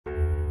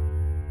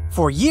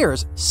For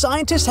years,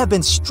 scientists have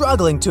been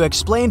struggling to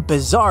explain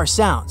bizarre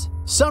sounds,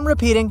 some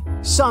repeating,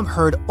 some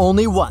heard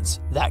only once,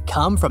 that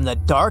come from the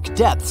dark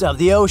depths of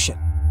the ocean.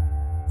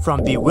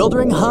 From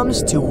bewildering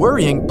hums to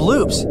worrying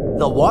bloops,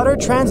 the water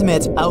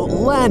transmits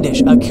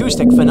outlandish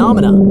acoustic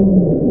phenomena.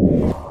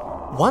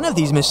 One of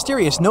these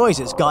mysterious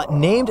noises got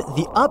named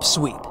the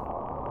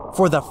upsweep.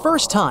 For the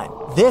first time,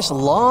 this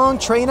long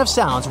train of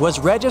sounds was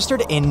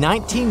registered in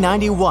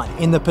 1991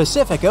 in the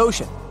Pacific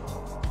Ocean.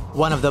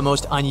 One of the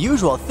most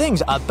unusual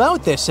things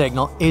about this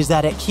signal is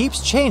that it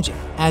keeps changing,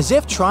 as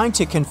if trying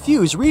to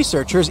confuse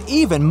researchers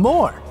even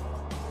more.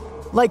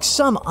 Like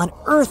some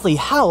unearthly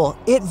howl,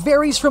 it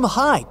varies from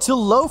high to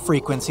low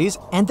frequencies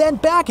and then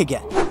back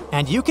again,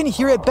 and you can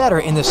hear it better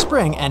in the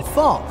spring and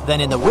fall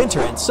than in the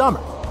winter and summer.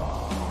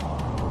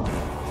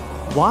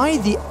 Why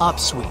the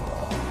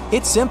upsweep?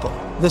 It's simple.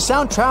 The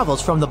sound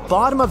travels from the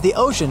bottom of the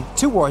ocean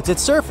towards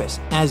its surface,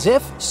 as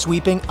if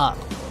sweeping up.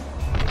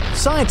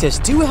 Scientists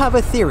do have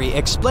a theory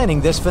explaining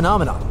this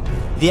phenomenon: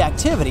 the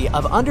activity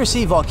of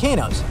undersea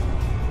volcanoes.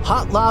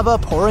 Hot lava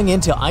pouring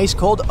into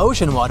ice-cold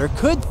ocean water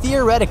could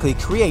theoretically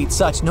create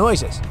such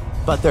noises,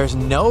 but there's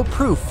no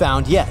proof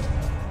found yet.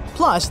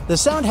 Plus, the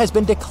sound has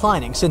been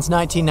declining since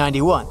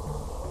 1991,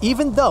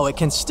 even though it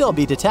can still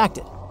be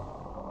detected.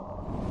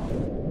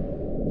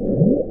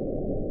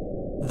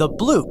 The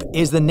bloop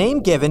is the name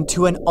given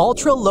to an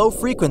ultra-low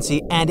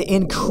frequency and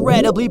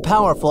incredibly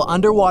powerful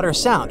underwater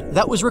sound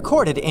that was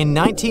recorded in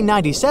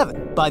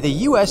 1997 by the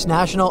U.S.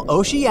 National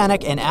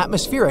Oceanic and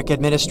Atmospheric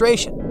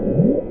Administration.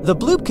 The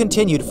bloop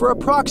continued for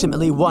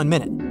approximately 1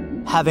 minute.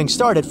 Having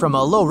started from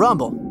a low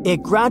rumble,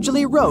 it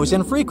gradually rose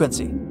in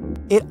frequency.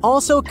 It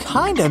also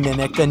kinda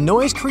mimicked the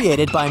noise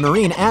created by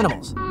marine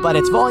animals, but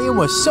its volume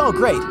was so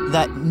great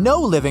that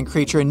no living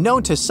creature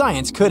known to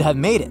science could have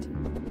made it.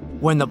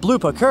 When the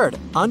bloop occurred,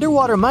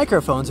 underwater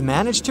microphones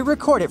managed to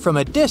record it from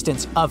a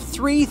distance of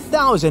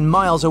 3,000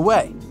 miles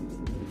away.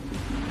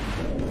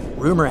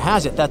 Rumor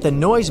has it that the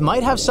noise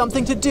might have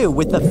something to do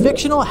with the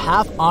fictional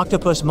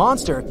half-octopus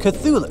monster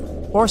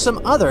Cthulhu, or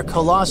some other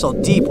colossal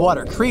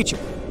deep-water creature.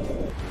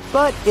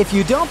 But if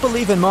you don't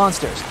believe in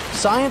monsters,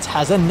 science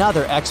has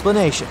another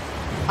explanation: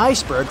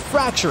 iceberg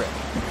fracturing.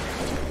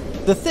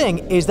 The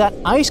thing is that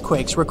ice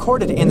quakes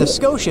recorded in the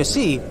Scotia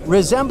Sea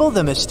resemble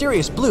the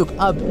mysterious bloop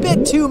a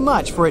bit too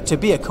much for it to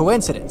be a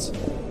coincidence.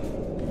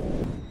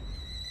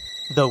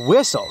 The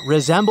whistle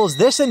resembles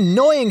this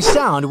annoying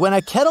sound when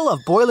a kettle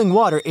of boiling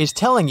water is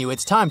telling you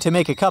it's time to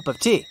make a cup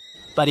of tea.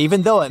 But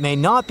even though it may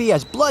not be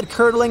as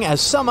blood-curdling as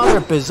some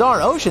other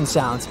bizarre ocean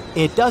sounds,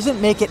 it doesn't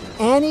make it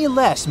any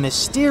less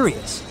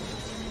mysterious.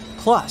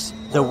 Plus,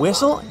 the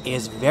whistle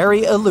is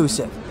very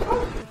elusive.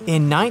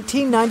 In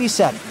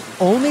 1997,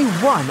 only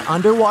one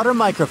underwater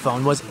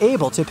microphone was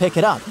able to pick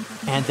it up,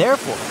 and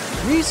therefore,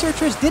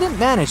 researchers didn't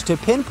manage to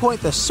pinpoint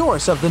the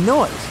source of the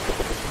noise.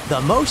 The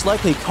most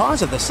likely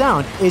cause of the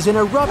sound is an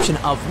eruption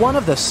of one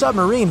of the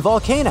submarine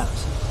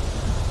volcanoes.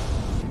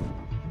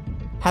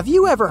 Have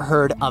you ever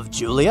heard of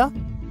Julia?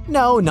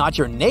 No, not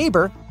your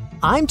neighbor.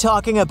 I'm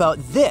talking about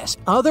this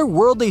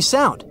otherworldly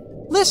sound.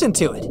 Listen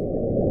to it.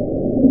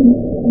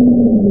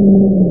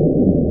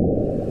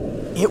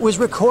 It was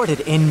recorded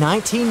in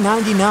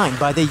 1999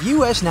 by the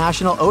U.S.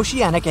 National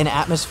Oceanic and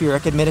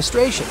Atmospheric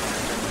Administration.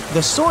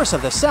 The source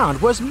of the sound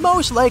was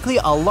most likely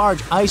a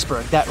large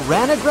iceberg that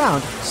ran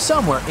aground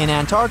somewhere in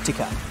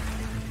Antarctica.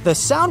 The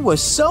sound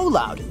was so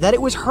loud that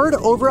it was heard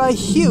over a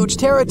huge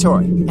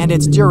territory, and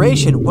its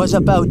duration was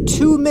about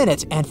 2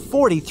 minutes and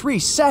 43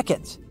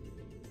 seconds.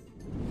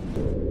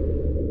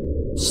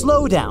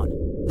 Slow down.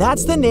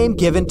 That's the name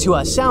given to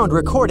a sound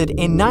recorded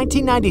in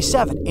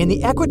 1997 in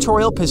the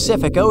equatorial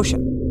Pacific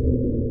Ocean.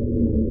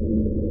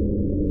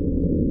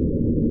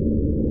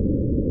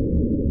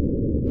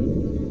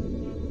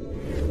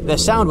 The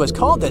sound was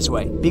called this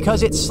way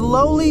because it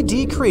slowly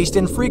decreased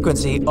in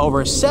frequency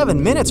over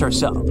 7 minutes or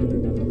so.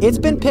 It's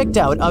been picked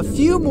out a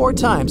few more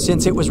times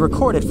since it was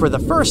recorded for the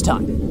first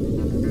time.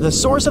 The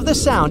source of the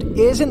sound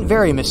isn't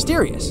very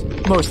mysterious.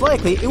 Most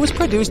likely, it was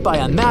produced by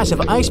a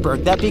massive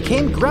iceberg that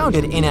became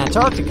grounded in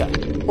Antarctica,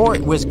 or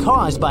it was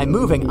caused by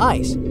moving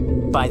ice.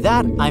 By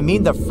that, I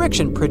mean the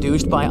friction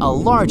produced by a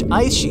large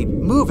ice sheet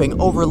moving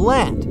over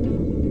land.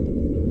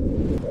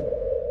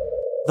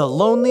 The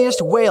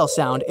loneliest whale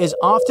sound is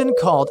often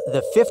called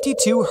the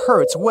 52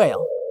 Hz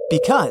whale,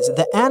 because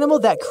the animal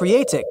that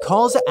creates it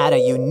calls at a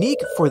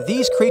unique for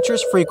these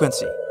creatures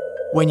frequency.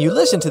 When you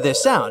listen to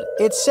this sound,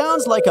 it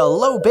sounds like a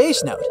low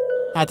bass note.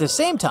 At the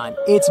same time,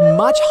 it's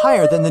much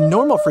higher than the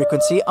normal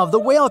frequency of the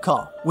whale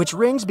call, which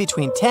rings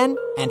between 10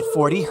 and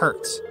 40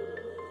 Hz.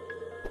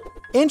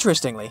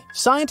 Interestingly,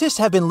 scientists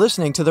have been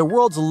listening to the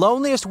world's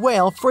loneliest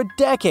whale for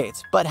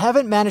decades, but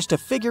haven't managed to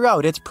figure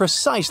out its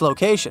precise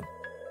location.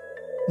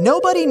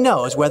 Nobody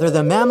knows whether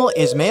the mammal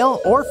is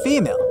male or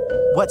female,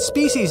 what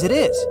species it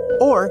is,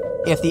 or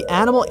if the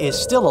animal is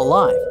still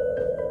alive.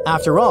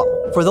 After all,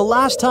 for the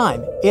last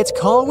time, its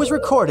call was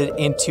recorded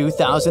in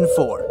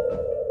 2004.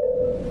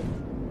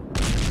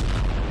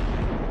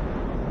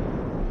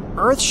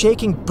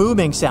 earth-shaking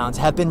booming sounds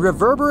have been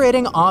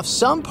reverberating off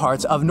some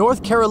parts of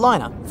North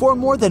Carolina for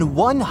more than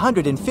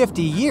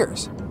 150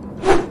 years.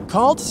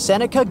 Called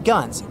Seneca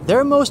guns,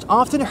 they're most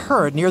often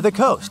heard near the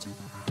coast.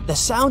 The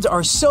sounds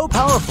are so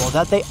powerful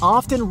that they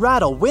often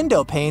rattle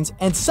window panes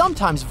and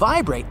sometimes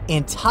vibrate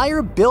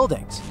entire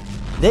buildings.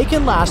 They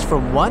can last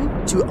from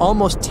 1 to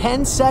almost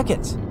 10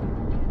 seconds.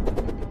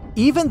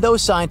 Even though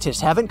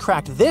scientists haven't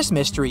cracked this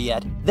mystery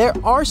yet, there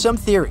are some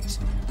theories.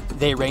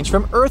 They range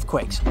from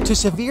earthquakes to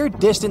severe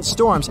distant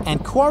storms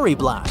and quarry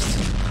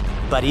blasts.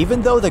 But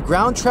even though the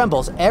ground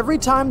trembles every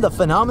time the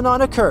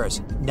phenomenon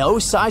occurs, no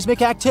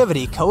seismic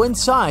activity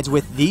coincides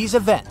with these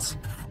events.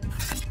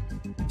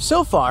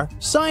 So far,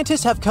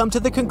 scientists have come to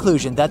the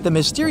conclusion that the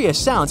mysterious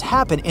sounds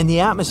happen in the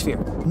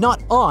atmosphere,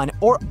 not on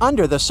or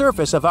under the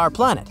surface of our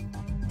planet.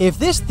 If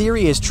this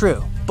theory is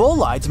true,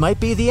 bolides might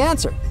be the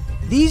answer.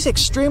 These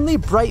extremely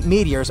bright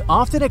meteors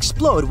often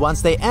explode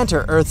once they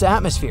enter Earth's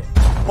atmosphere.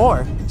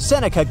 Or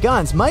Seneca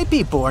guns might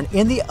be born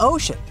in the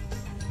ocean.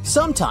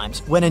 Sometimes,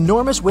 when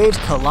enormous waves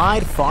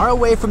collide far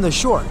away from the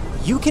shore,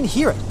 you can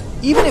hear it,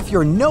 even if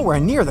you're nowhere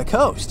near the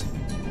coast.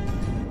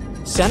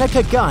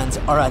 Seneca guns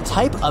are a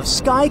type of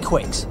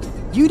skyquakes.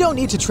 You don't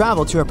need to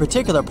travel to a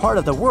particular part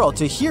of the world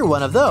to hear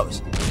one of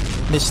those.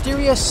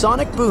 Mysterious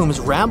sonic booms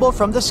ramble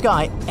from the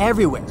sky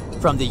everywhere,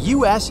 from the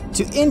US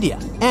to India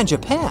and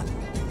Japan.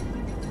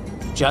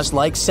 Just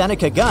like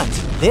Seneca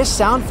guns, this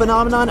sound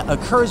phenomenon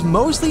occurs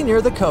mostly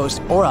near the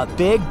coast or a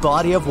big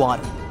body of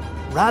water.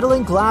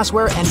 Rattling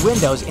glassware and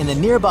windows in the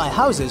nearby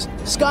houses,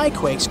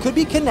 skyquakes could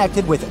be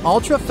connected with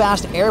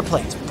ultra-fast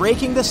airplanes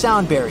breaking the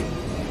sound barrier.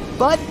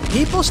 But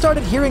people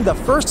started hearing the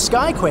first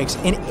skyquakes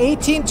in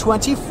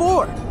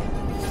 1824.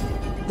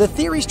 The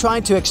theories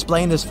trying to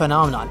explain this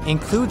phenomenon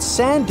include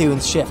sand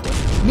dunes shifting,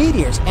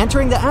 meteors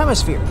entering the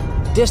atmosphere,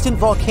 distant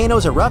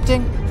volcanoes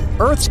erupting,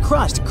 Earth's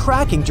crust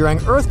cracking during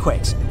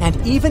earthquakes, and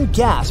even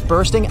gas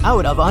bursting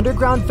out of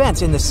underground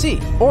vents in the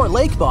sea or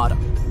lake bottom.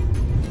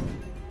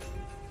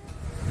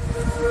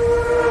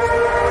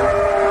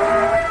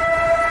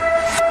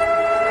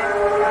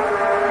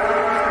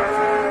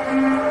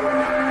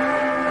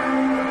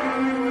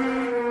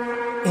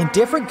 In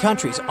different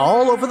countries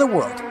all over the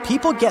world,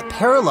 people get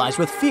paralyzed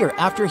with fear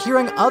after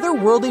hearing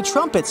otherworldly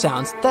trumpet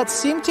sounds that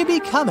seem to be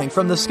coming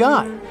from the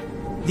sky.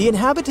 The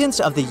inhabitants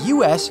of the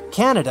US,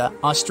 Canada,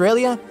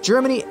 Australia,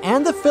 Germany,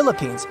 and the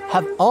Philippines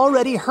have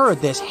already heard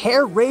this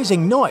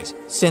hair-raising noise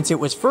since it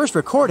was first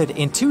recorded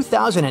in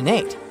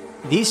 2008.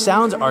 These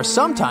sounds are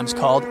sometimes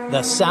called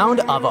the sound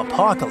of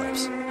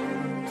apocalypse.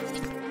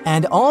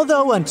 And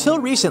although until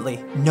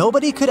recently,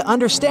 nobody could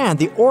understand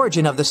the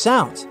origin of the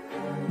sounds,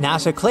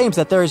 NASA claims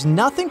that there is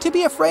nothing to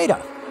be afraid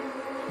of.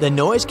 The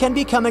noise can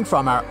be coming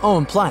from our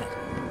own planet.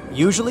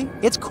 Usually,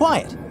 it's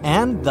quiet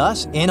and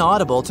thus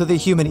inaudible to the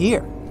human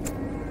ear.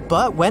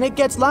 But when it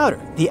gets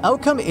louder, the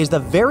outcome is the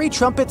very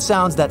trumpet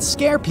sounds that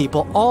scare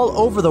people all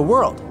over the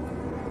world.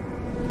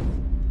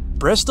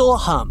 Bristol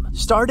hum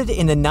started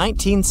in the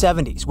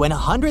 1970s when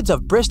hundreds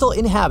of Bristol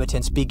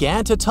inhabitants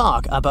began to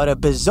talk about a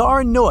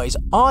bizarre noise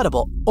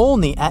audible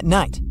only at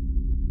night.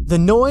 The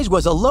noise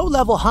was a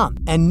low-level hum,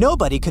 and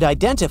nobody could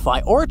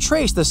identify or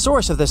trace the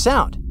source of the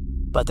sound.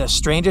 But the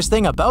strangest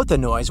thing about the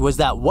noise was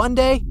that one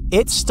day,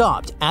 it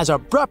stopped as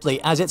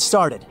abruptly as it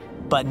started.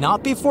 But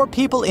not before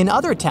people in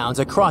other towns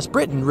across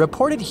Britain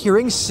reported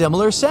hearing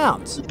similar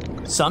sounds.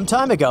 Some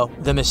time ago,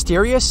 the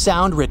mysterious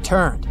sound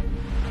returned.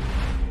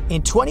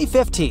 In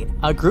 2015,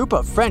 a group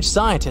of French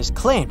scientists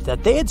claimed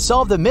that they had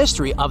solved the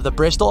mystery of the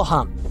Bristol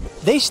hum.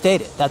 They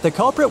stated that the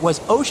culprit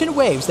was ocean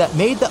waves that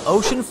made the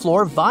ocean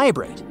floor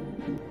vibrate.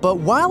 But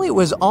while it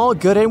was all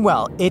good and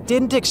well, it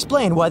didn't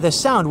explain why the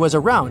sound was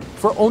around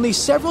for only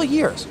several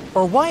years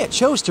or why it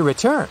chose to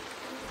return.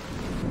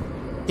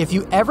 If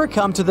you ever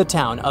come to the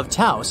town of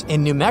Taos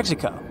in New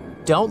Mexico,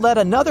 don't let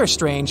another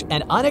strange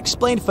and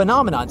unexplained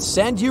phenomenon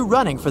send you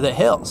running for the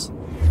hills.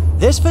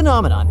 This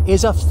phenomenon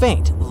is a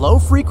faint,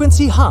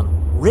 low-frequency hum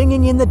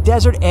ringing in the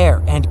desert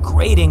air and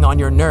grating on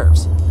your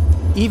nerves.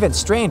 Even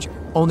stranger,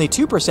 only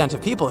 2%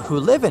 of people who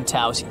live in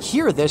Taos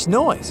hear this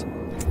noise.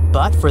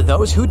 But for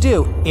those who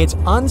do, it's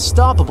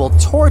unstoppable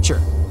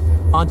torture.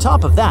 On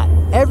top of that,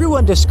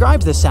 everyone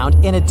describes the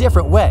sound in a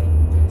different way,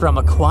 from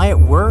a quiet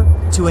whir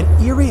to an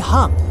eerie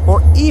hum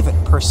or even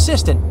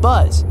persistent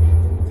buzz.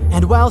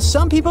 And while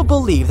some people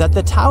believe that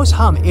the Taos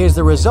hum is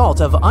the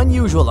result of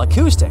unusual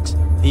acoustics,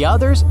 the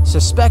others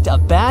suspect a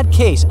bad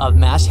case of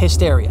mass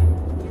hysteria.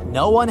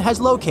 No one has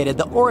located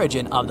the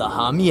origin of the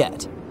hum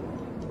yet.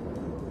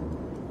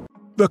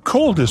 The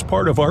coldest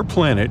part of our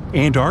planet,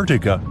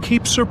 Antarctica,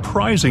 keeps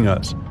surprising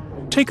us.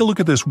 Take a look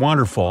at this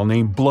waterfall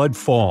named Blood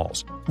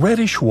Falls.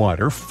 Reddish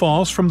water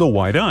falls from the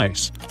white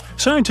ice.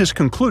 Scientists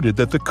concluded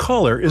that the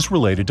color is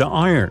related to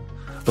iron.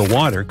 The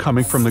water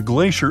coming from the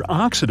glacier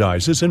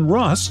oxidizes and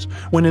rusts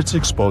when it's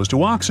exposed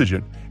to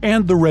oxygen,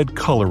 and the red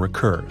color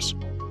occurs.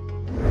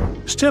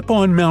 Step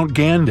on Mount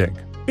Gandic.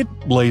 It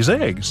lays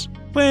eggs.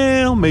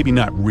 Well, maybe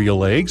not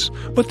real eggs,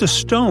 but the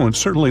stones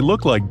certainly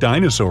look like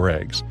dinosaur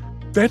eggs.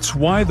 That's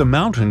why the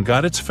mountain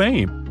got its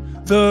fame.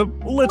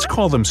 let's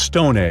call them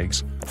stone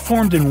eggs,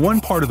 formed in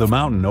one part of the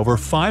mountain over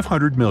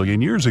 500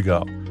 million years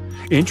ago.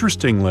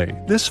 Interestingly,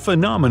 this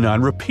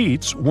phenomenon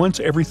repeats once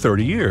every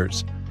 30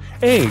 years.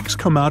 Eggs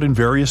come out in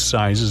various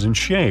sizes and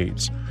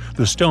shades.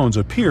 The stones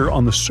appear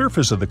on the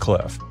surface of the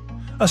cliff.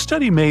 A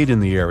study made in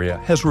the area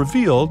has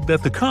revealed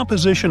that the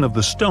composition of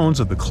the stones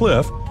of the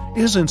cliff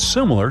isn't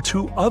similar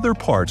to other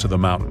parts of the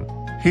mountain.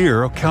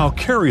 Here,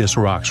 calcareous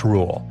rocks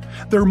rule.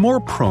 They're more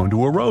prone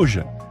to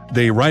erosion.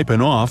 They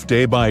ripen off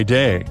day by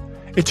day.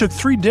 It took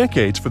 3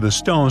 decades for the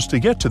stones to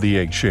get to the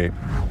egg shape.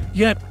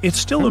 Yet, it's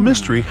still a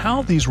mystery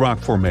how these rock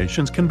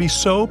formations can be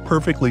so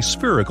perfectly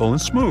spherical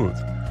and smooth.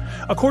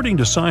 According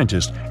to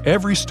scientists,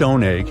 every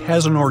stone egg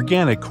has an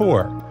organic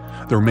core.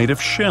 They're made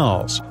of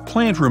shells,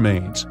 plant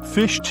remains,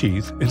 fish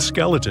teeth, and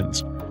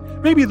skeletons.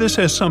 Maybe this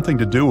has something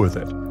to do with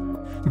it.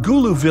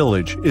 Gulu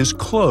village is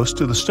close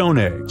to the stone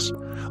eggs.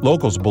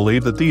 Locals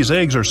believe that these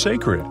eggs are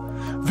sacred.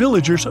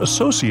 Villagers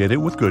associate it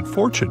with good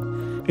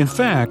fortune. In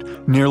fact,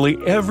 nearly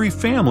every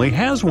family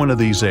has one of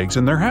these eggs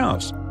in their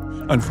house.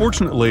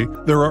 Unfortunately,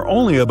 there are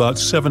only about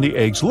 70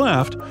 eggs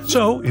left,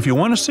 so if you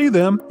want to see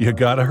them, you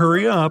gotta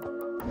hurry up.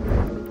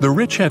 The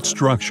Richat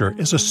structure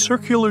is a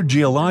circular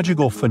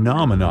geological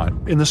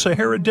phenomenon in the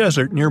Sahara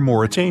Desert near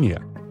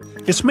Mauritania.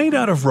 It's made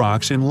out of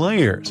rocks in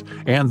layers,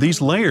 and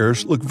these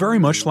layers look very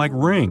much like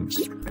rings.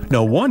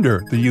 No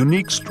wonder the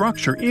unique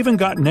structure even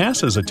got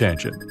NASA's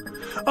attention.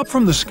 Up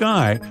from the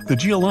sky, the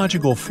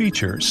geological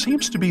feature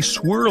seems to be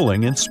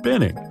swirling and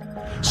spinning.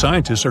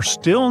 Scientists are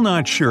still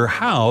not sure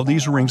how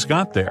these rings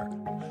got there.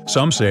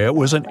 Some say it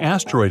was an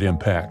asteroid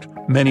impact.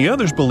 Many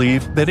others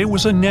believe that it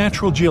was a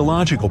natural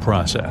geological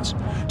process.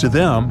 To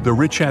them, the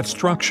Richat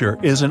structure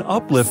is an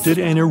uplifted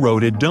and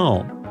eroded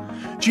dome.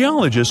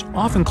 Geologists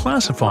often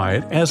classify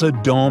it as a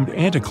domed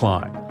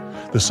anticline.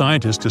 The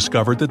scientists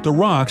discovered that the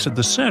rocks at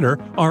the center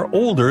are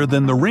older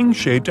than the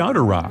ring-shaped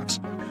outer rocks,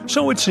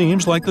 so it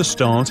seems like the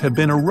stones have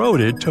been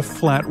eroded to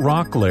flat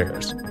rock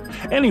layers.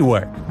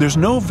 Anyway, there's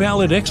no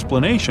valid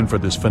explanation for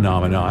this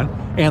phenomenon,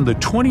 and the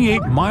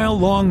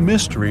 28-mile-long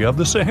mystery of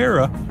the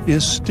Sahara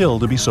is still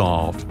to be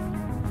solved.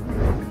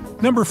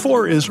 Number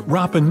 4 is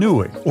Rapa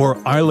Nui, or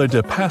Isla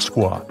de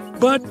Pascua,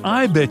 but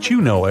I bet you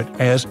know it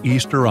as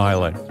Easter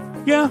Island.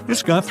 Yeah,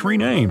 it's got 3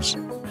 names.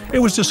 It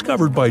was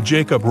discovered by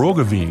Jacob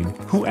Roggeveen,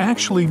 who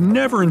actually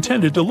never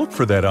intended to look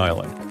for that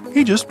island.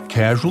 He just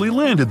casually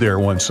landed there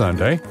one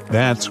Sunday.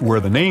 That's where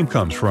the name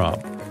comes from.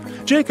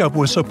 Jacob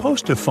was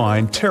supposed to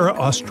find Terra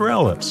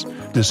Australis.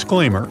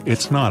 Disclaimer,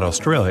 it's not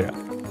Australia.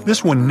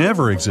 This one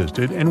never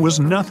existed and was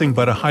nothing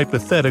but a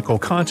hypothetical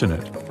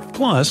continent.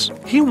 Plus,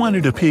 he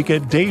wanted to peek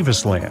at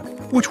Davis Land,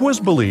 which was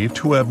believed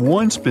to have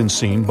once been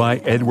seen by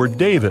Edward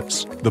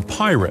Davis, the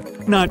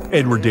pirate, not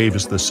Edward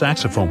Davis, the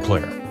saxophone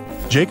player.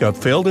 Jacob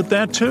failed at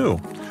that too,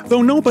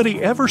 though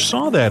nobody ever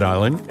saw that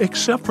island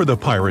except for the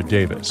pirate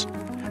Davis.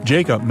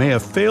 Jacob may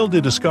have failed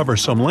to discover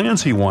some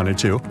lands he wanted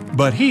to,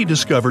 but he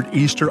discovered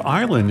Easter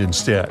Island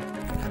instead.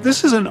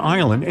 This is an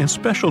island and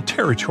special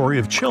territory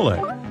of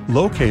Chile,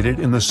 located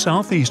in the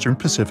southeastern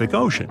Pacific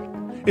Ocean.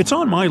 It's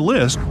on my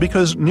list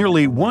because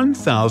nearly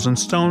 1,000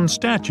 stone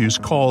statues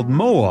called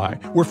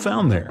moai were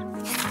found there.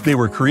 They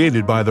were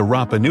created by the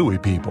Rapa Nui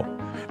people.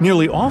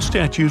 Nearly all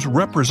statues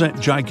represent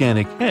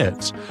gigantic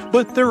heads,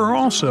 but there are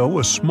also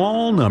a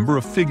small number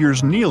of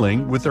figures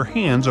kneeling with their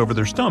hands over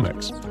their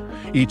stomachs.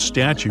 Each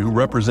statue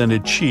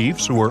represented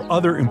chiefs or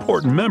other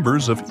important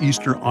members of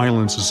Easter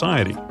Island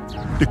society.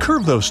 To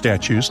curve those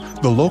statues,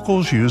 the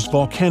locals used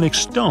volcanic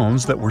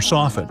stones that were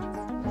softened.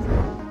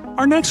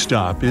 Our next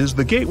stop is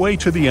the gateway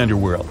to the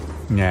underworld.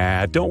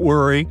 Nah, don't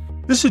worry.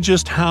 This is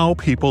just how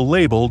people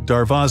labeled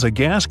Darvaza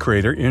gas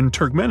crater in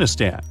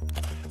Turkmenistan.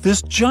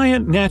 This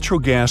giant natural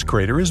gas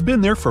crater has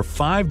been there for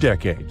 5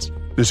 decades.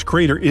 This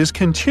crater is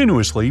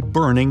continuously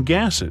burning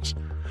gases.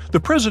 The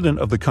president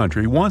of the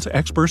country wants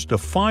experts to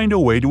find a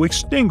way to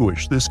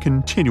extinguish this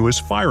continuous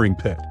firing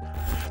pit.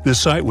 This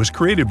site was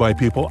created by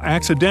people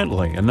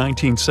accidentally in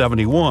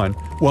 1971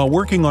 while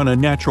working on a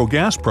natural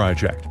gas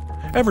project.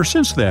 Ever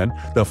since then,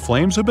 the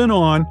flames have been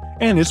on,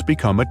 and it's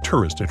become a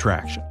tourist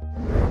attraction.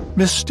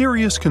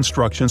 Mysterious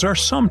constructions are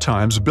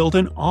sometimes built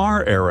in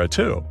our era,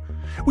 too.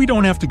 We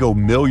don't have to go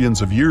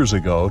millions of years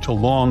ago to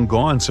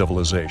long-gone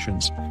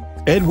civilizations.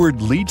 Edward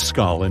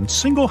Leedskallen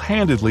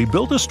single-handedly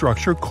built a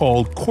structure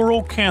called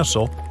Coral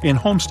Castle in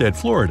Homestead,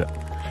 Florida.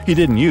 He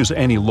didn't use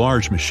any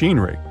large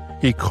machinery.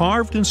 He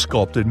carved and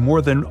sculpted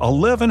more than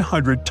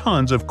 1,100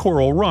 tons of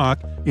coral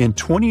rock in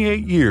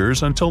 28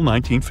 years until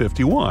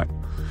 1951.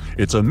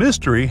 It's a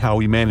mystery how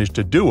he managed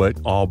to do it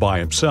all by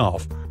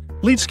himself.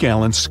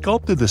 Leedskallen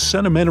sculpted the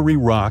sedimentary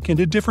rock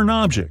into different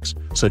objects,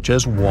 such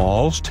as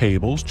walls,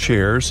 tables,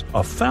 chairs,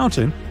 a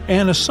fountain,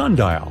 and a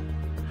sundial.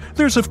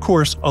 There's of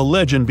course a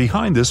legend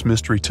behind this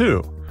mystery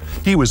too.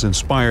 He was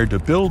inspired to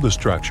build the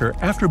structure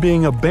after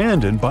being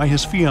abandoned by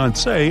his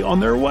fiancée on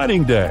their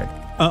wedding day.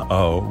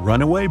 Uh-oh,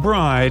 runaway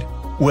bride.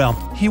 Well,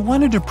 he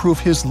wanted to prove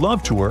his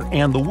love to her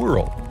and the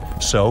world,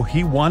 so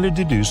he wanted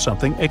to do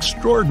something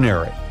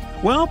extraordinary.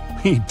 Well,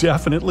 he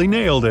definitely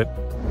nailed it.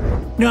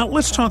 Now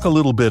let's talk a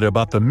little bit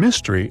about the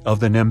mystery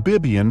of the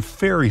Namibian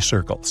fairy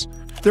circles.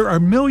 There are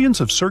millions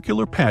of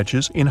circular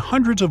patches in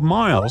hundreds of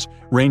miles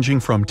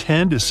ranging from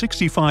 10 to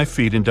 65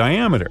 feet in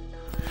diameter.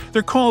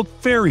 They're called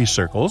fairy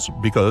circles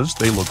because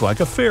they look like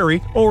a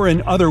fairy or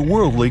an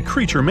otherworldly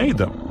creature made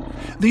them.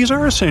 These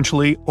are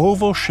essentially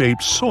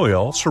oval-shaped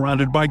soil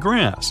surrounded by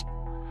grass.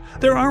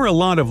 There are a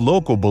lot of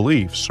local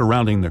beliefs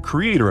surrounding the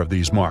creator of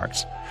these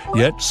marks,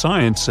 yet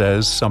science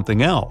says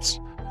something else.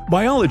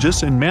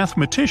 Biologists and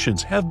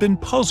mathematicians have been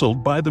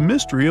puzzled by the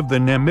mystery of the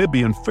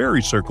Namibian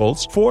fairy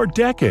circles for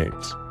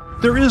decades.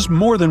 There is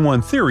more than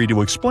one theory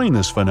to explain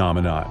this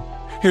phenomenon.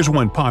 Here's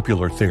one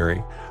popular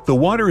theory. The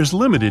water is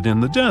limited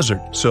in the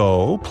desert,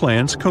 so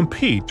plants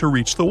compete to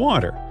reach the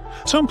water.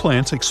 Some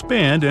plants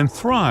expand and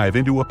thrive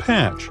into a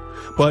patch,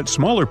 but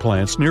smaller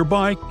plants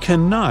nearby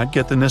cannot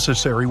get the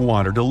necessary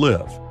water to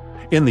live.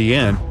 In the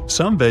end,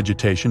 some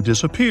vegetation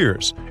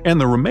disappears, and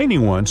the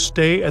remaining ones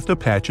stay at the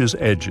patch's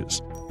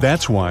edges.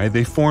 That's why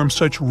they form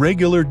such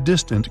regular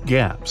distant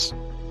gaps.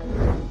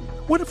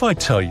 What if I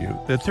tell you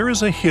that there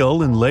is a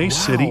hill in Leh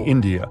City,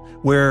 India,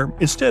 where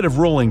instead of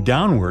rolling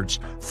downwards,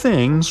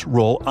 things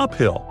roll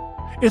uphill?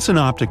 It's an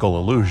optical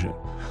illusion.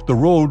 The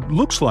road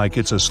looks like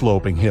it's a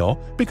sloping hill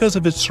because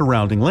of its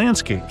surrounding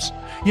landscapes,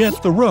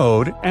 yet the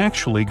road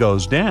actually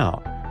goes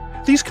down.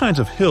 These kinds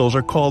of hills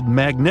are called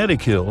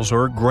magnetic hills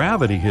or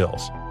gravity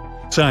hills.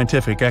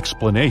 Scientific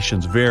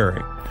explanations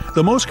vary.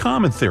 The most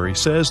common theory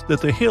says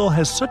that the hill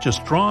has such a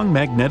strong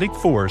magnetic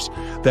force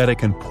that it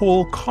can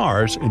pull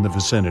cars in the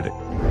vicinity.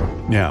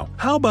 Now,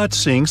 how about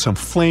seeing some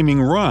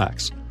flaming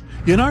rocks?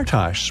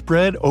 Yanartash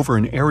spread over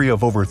an area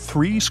of over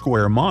 3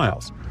 square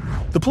miles.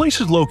 The place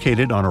is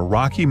located on a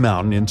rocky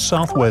mountain in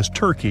southwest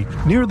Turkey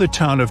near the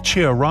town of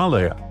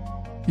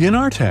Çağrıoğlu.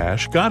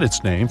 Yanartash got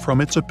its name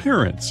from its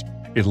appearance.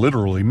 It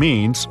literally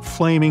means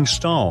flaming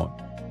stone.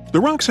 The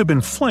rocks have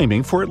been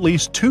flaming for at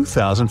least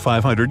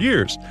 2,500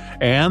 years,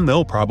 and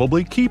they'll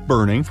probably keep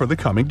burning for the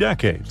coming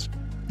decades.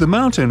 The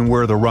mountain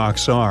where the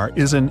rocks are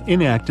is an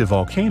inactive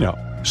volcano,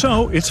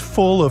 so it's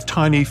full of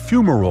tiny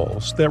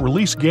fumaroles that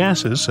release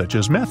gases such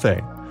as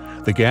methane.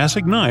 The gas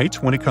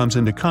ignites when it comes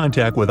into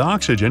contact with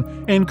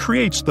oxygen and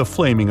creates the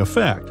flaming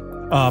effect.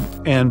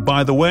 And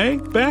by the way,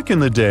 back in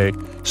the day,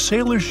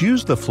 sailors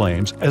used the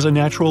flames as a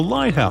natural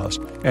lighthouse,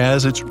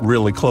 as it's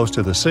really close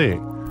to the sea.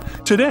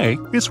 Today,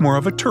 it's more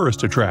of a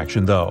tourist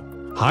attraction, though.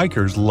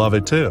 Hikers love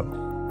it too.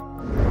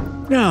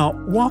 Now,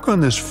 walk on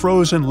this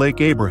frozen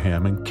Lake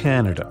Abraham in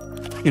Canada.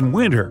 In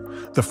winter,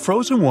 the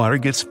frozen water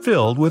gets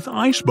filled with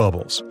ice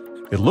bubbles.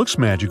 It looks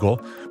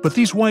magical, but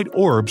these white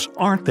orbs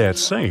aren't that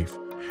safe.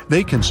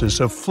 They consist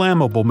of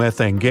flammable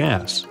methane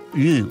gas.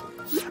 Ew.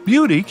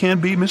 Beauty can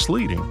be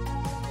misleading.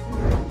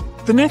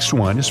 The next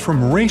one is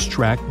from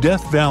Racetrack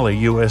Death Valley,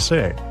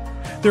 USA.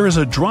 There is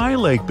a dry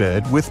lake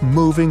bed with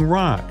moving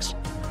rocks.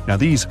 Now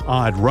these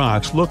odd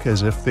rocks look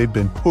as if they've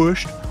been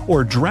pushed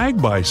or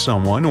dragged by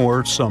someone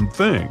or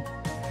something.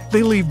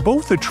 They leave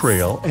both a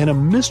trail and a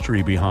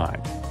mystery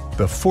behind.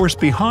 The force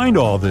behind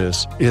all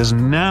this is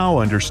now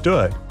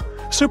understood.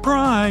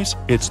 Surprise!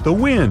 It's the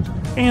wind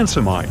and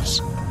some ice.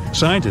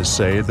 Scientists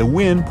say the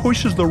wind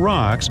pushes the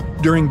rocks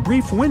during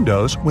brief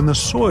windows when the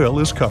soil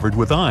is covered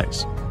with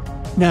ice.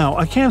 Now,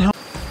 I can't help.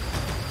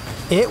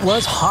 It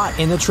was hot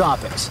in the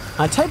tropics,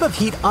 a type of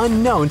heat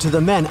unknown to the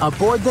men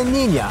aboard the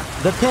Nina,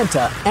 the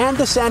Pinta, and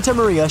the Santa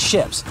Maria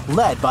ships,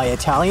 led by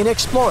Italian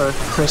explorer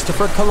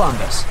Christopher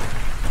Columbus.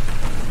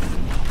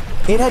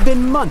 It had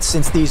been months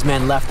since these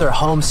men left their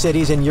home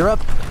cities in Europe,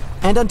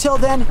 and until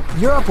then,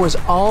 Europe was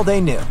all they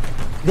knew.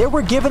 They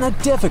were given a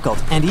difficult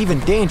and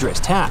even dangerous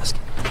task.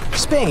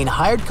 Spain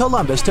hired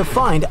Columbus to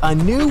find a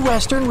new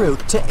western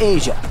route to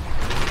Asia.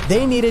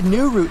 They needed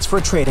new routes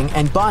for trading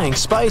and buying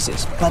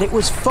spices, but it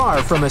was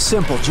far from a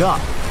simple job.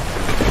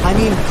 I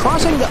mean,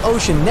 crossing the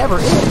ocean never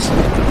is.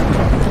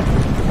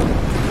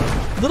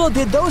 Little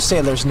did those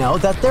sailors know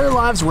that their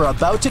lives were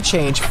about to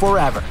change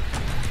forever.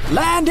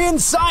 "Land in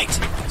sight!"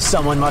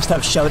 someone must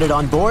have shouted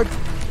on board.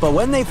 But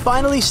when they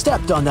finally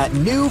stepped on that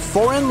new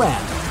foreign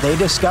land, they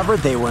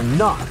discovered they were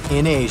not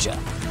in Asia.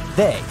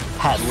 They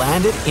had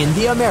landed in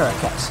the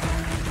Americas.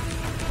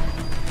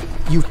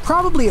 You've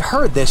probably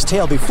heard this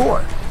tale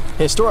before.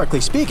 Historically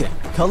speaking,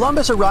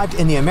 Columbus arrived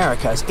in the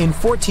Americas in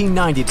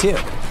 1492.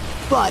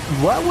 But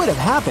what would have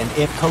happened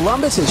if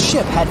Columbus's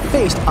ship had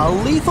faced a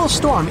lethal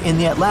storm in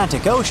the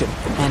Atlantic Ocean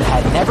and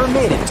had never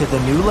made it to the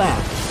new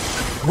land?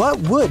 What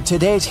would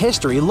today's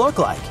history look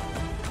like?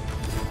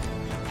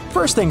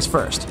 First things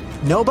first,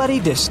 nobody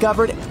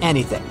discovered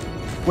anything.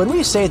 When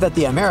we say that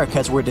the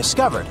Americas were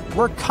discovered,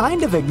 we're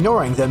kind of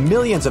ignoring the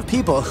millions of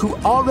people who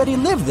already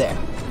lived there.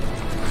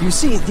 You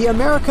see, the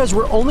Americas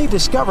were only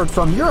discovered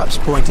from Europe's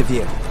point of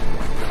view.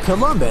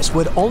 Columbus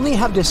would only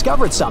have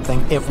discovered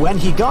something if when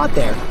he got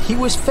there, he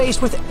was faced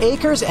with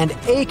acres and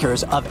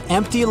acres of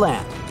empty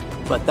land.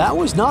 But that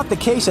was not the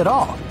case at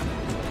all.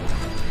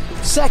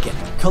 Second,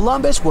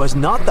 Columbus was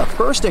not the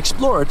first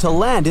explorer to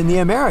land in the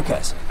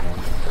Americas.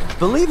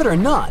 Believe it or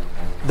not,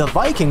 The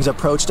Vikings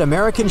approached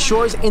American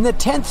shores in the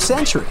 10th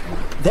century.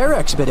 Their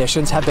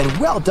expeditions have been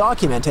well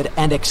documented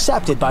and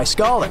accepted by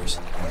scholars.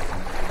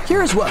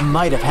 Here's what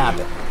might have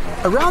happened.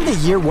 Around the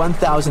year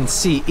 1000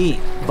 CE,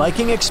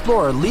 Viking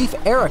explorer Leif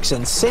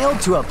Erikson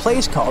sailed to a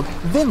place called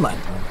Vinland.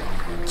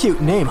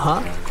 Cute name,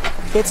 huh?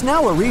 It's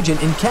now a region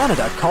in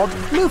Canada called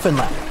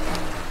Newfoundland.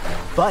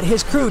 But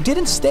his crew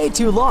didn't stay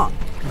too long.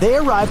 They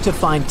arrived to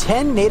find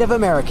 10 Native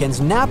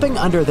Americans napping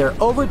under their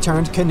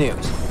overturned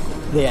canoes.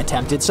 They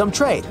attempted some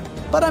trade,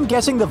 but I'm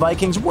guessing the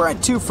Vikings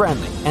weren't too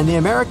friendly and the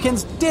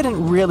Americans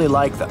didn't really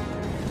like them.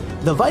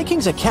 The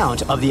Vikings'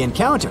 account of the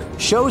encounter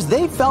shows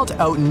they felt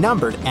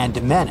outnumbered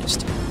and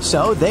menaced,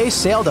 so they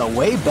sailed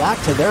away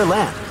back to their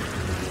land.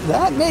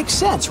 That makes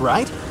sense,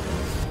 right?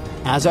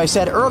 As I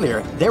said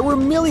earlier, there were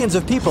millions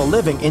of people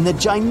living in the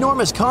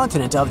ginormous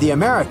continent of the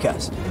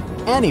Americas.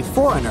 Any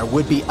foreigner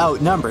would be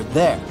outnumbered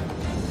there.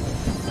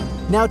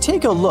 Now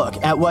take a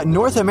look at what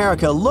North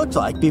America looked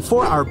like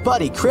before our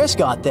buddy Chris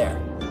got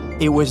there.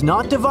 It was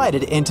not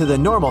divided into the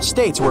normal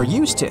states we're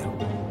used to.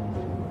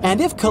 And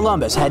if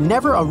Columbus had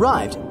never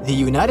arrived, the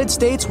United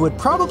States would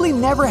probably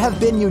never have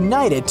been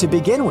united to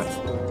begin with.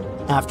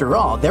 After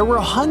all, there were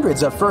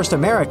hundreds of first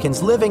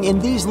Americans living in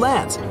these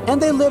lands,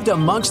 and they lived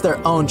amongst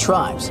their own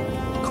tribes,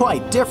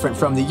 quite different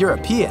from the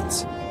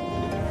Europeans.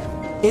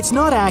 It's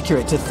not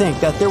accurate to think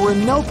that there were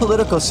no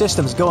political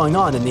systems going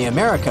on in the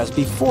Americas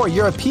before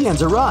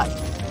Europeans arrived.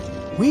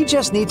 We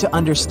just need to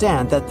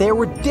understand that they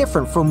were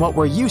different from what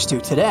we're used to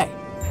today.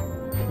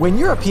 When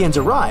Europeans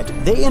arrived,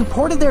 they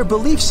imported their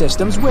belief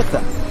systems with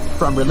them,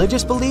 from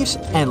religious beliefs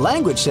and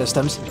language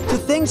systems to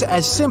things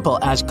as simple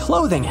as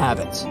clothing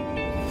habits.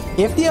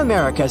 If the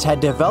Americas had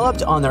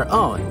developed on their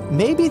own,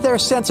 maybe their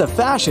sense of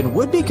fashion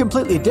would be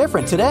completely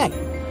different today.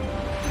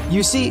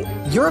 You see,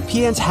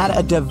 Europeans had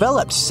a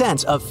developed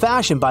sense of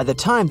fashion by the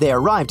time they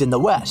arrived in the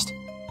West.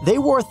 They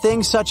wore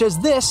things such as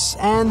this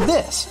and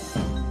this.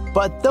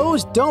 But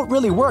those don't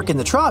really work in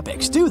the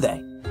tropics, do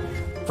they?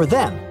 For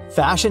them,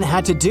 fashion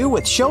had to do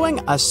with showing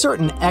a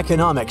certain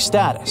economic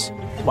status,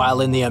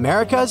 while in the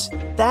Americas,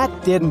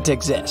 that didn't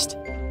exist.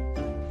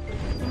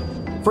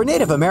 For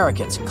Native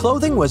Americans,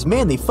 clothing was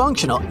mainly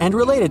functional and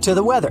related to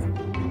the weather.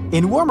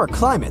 In warmer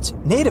climates,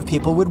 Native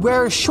people would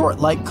wear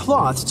short-like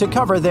cloths to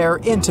cover their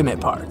intimate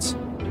parts.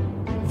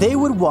 They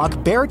would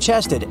walk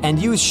bare-chested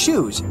and use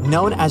shoes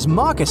known as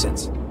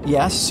moccasins.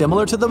 Yes,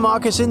 similar to the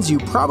moccasins you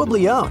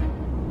probably own.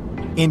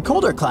 In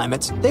colder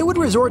climates, they would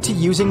resort to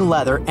using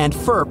leather and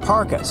fur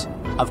parkas.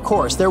 Of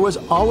course, there was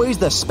always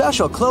the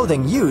special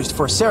clothing used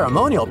for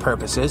ceremonial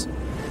purposes.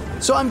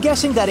 So I'm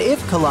guessing that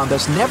if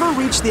Columbus never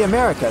reached the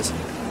Americas,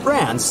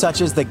 brands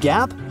such as the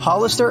Gap,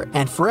 Hollister,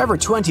 and Forever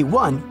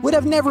 21 would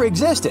have never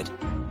existed.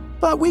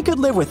 But we could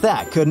live with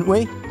that, couldn't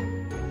we?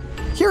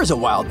 Here's a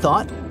wild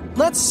thought.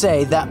 Let's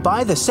say that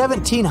by the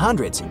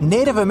 1700s,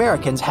 Native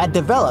Americans had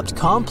developed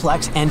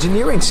complex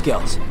engineering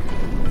skills.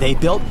 They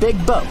built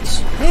big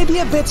boats, maybe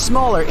a bit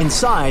smaller in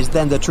size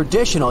than the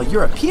traditional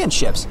European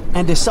ships,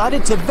 and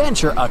decided to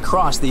venture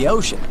across the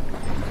ocean.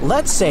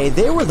 Let's say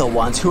they were the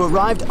ones who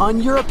arrived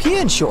on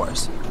European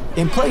shores,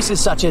 in places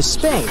such as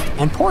Spain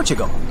and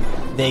Portugal.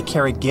 They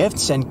carried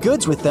gifts and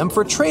goods with them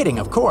for trading,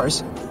 of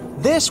course.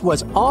 This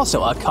was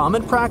also a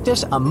common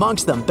practice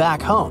amongst them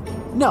back home,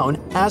 known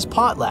as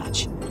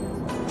potlatch.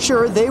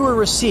 Sure, they were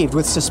received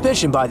with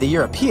suspicion by the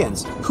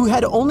Europeans, who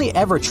had only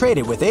ever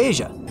traded with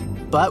Asia.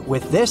 But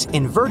with this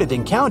inverted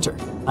encounter,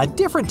 a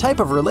different type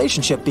of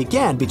relationship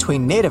began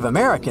between Native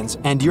Americans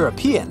and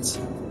Europeans.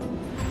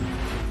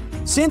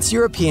 Since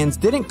Europeans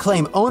didn't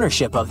claim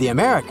ownership of the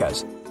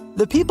Americas,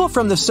 the people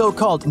from the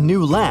so-called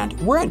New Land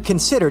weren't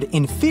considered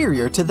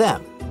inferior to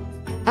them.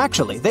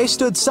 Actually, they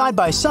stood side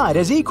by side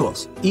as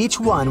equals, each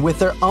one with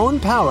their own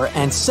power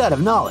and set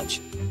of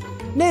knowledge.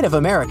 Native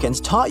Americans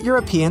taught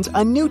Europeans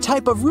a new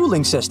type of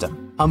ruling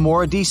system, a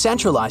more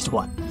decentralized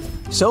one.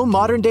 So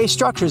modern-day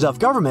structures of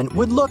government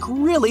would look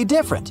really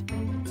different.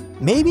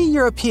 Maybe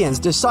Europeans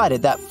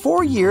decided that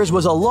 4 years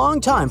was a long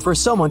time for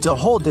someone to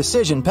hold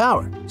decision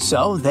power,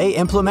 so they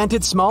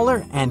implemented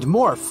smaller and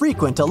more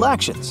frequent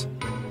elections.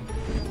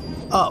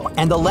 Oh,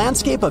 and the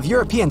landscape of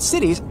European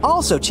cities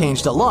also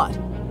changed a lot.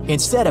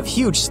 Instead of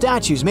huge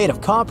statues made of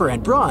copper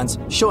and bronze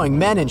showing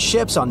men in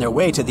ships on their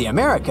way to the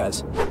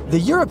Americas, the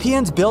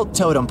Europeans built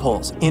totem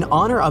poles in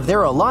honor of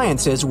their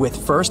alliances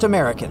with first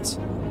Americans.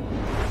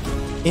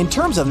 In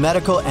terms of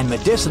medical and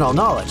medicinal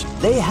knowledge,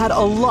 they had a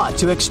lot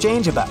to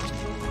exchange about.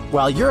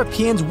 While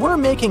Europeans were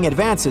making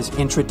advances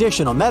in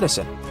traditional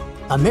medicine,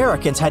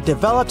 Americans had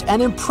developed an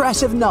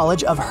impressive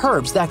knowledge of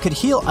herbs that could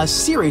heal a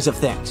series of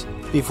things.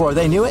 Before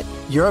they knew it,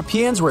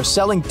 Europeans were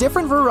selling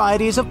different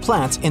varieties of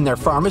plants in their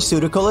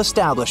pharmaceutical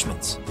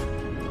establishments.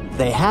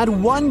 They had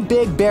one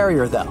big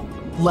barrier though: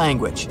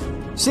 language.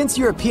 Since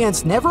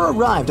Europeans never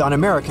arrived on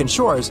American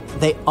shores,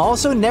 they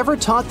also never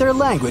taught their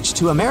language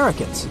to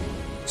Americans.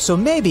 So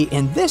maybe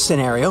in this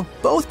scenario,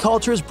 both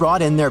cultures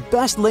brought in their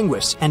best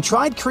linguists and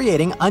tried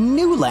creating a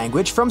new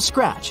language from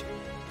scratch.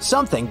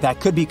 Something that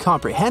could be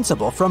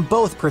comprehensible from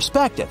both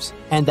perspectives,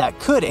 and that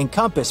could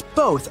encompass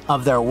both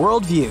of their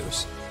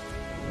worldviews.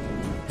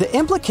 The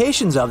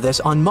implications of this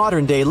on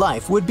modern-day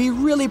life would be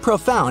really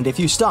profound if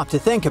you stop to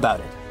think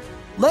about it.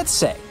 Let's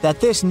say that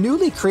this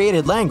newly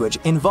created language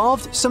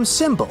involved some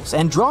symbols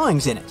and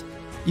drawings in it.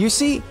 You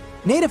see,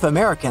 Native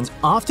Americans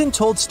often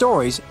told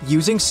stories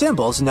using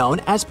symbols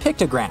known as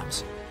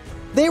pictograms.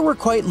 They were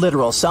quite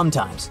literal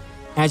sometimes.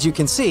 As you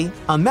can see,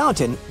 a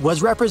mountain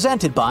was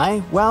represented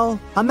by, well,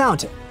 a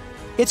mountain.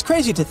 It's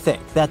crazy to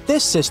think that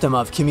this system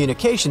of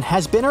communication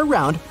has been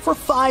around for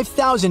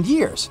 5,000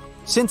 years,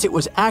 since it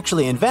was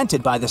actually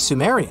invented by the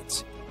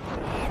Sumerians.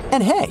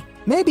 And hey,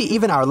 maybe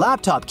even our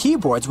laptop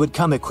keyboards would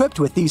come equipped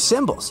with these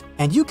symbols,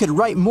 and you could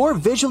write more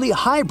visually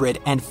hybrid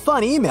and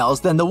fun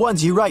emails than the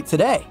ones you write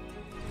today.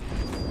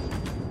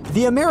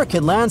 The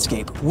American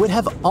landscape would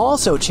have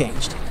also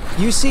changed.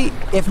 You see,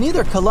 if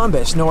neither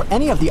Columbus nor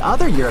any of the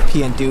other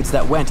European dudes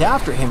that went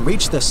after him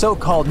reached the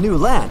so-called New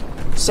Land,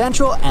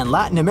 Central and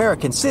Latin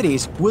American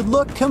cities would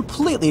look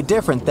completely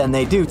different than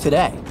they do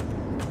today.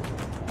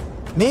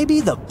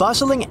 Maybe the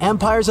bustling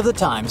empires of the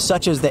time,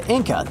 such as the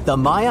Inca, the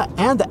Maya,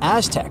 and the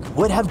Aztec,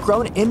 would have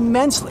grown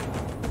immensely.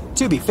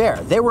 To be fair,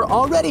 they were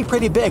already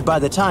pretty big by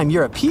the time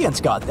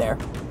Europeans got there.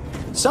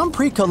 Some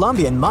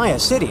pre-Columbian Maya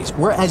cities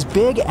were as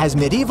big as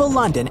medieval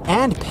London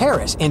and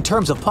Paris in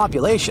terms of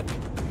population.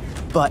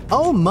 But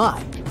oh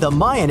my, the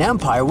Mayan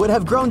Empire would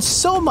have grown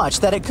so much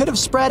that it could have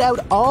spread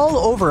out all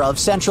over of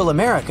Central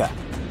America.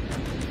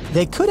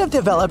 They could have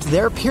developed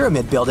their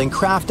pyramid building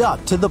craft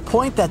up to the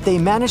point that they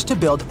managed to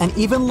build an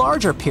even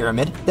larger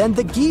pyramid than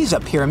the Giza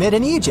pyramid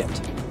in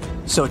Egypt.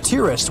 So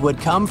tourists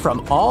would come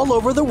from all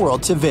over the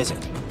world to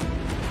visit.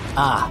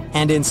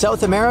 And in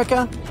South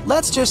America,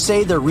 let's just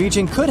say the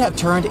region could have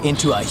turned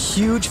into a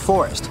huge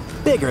forest,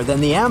 bigger than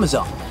the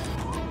Amazon.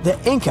 The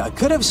Inca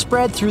could have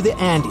spread through the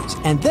Andes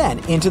and then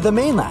into the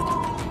mainland.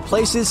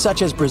 Places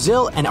such as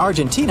Brazil and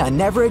Argentina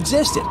never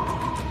existed.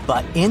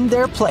 But in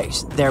their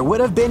place, there would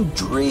have been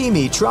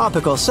dreamy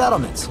tropical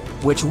settlements,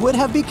 which would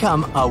have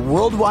become a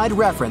worldwide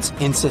reference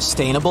in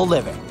sustainable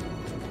living.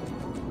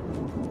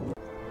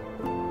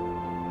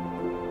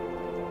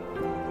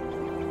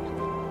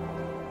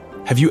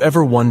 Have you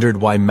ever wondered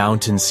why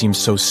mountains seem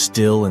so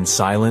still and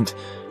silent?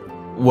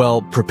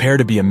 Well, prepare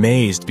to be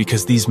amazed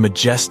because these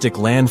majestic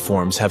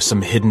landforms have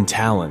some hidden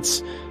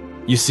talents.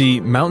 You see,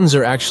 mountains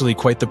are actually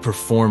quite the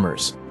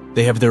performers.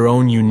 They have their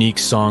own unique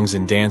songs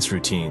and dance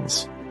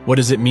routines. What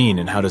does it mean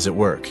and how does it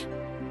work?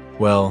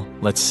 Well,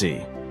 let's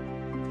see.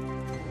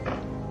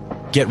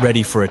 Get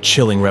ready for a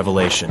chilling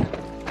revelation.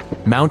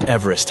 Mount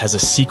Everest has a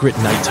secret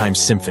nighttime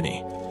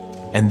symphony,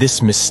 and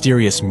this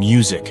mysterious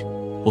music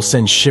will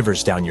send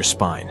shivers down your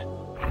spine.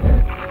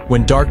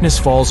 When darkness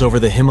falls over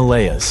the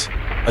Himalayas,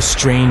 a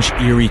strange,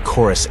 eerie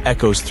chorus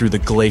echoes through the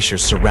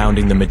glaciers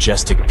surrounding the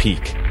majestic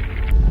peak.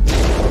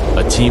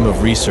 A team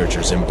of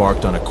researchers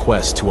embarked on a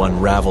quest to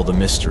unravel the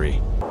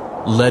mystery.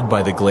 Led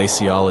by the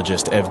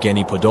glaciologist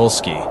Evgeny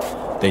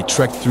Podolsky, they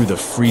trekked through the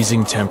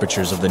freezing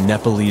temperatures of the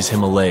Nepalese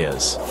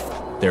Himalayas.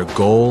 Their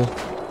goal?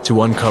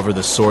 To uncover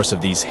the source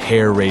of these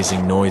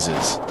hair-raising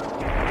noises.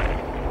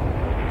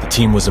 The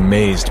team was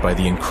amazed by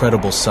the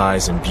incredible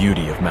size and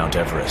beauty of Mount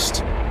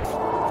Everest.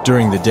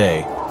 During the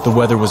day, the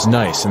weather was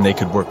nice and they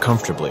could work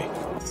comfortably.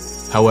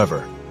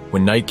 However,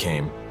 when night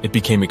came, it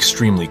became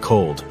extremely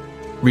cold,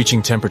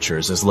 reaching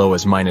temperatures as low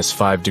as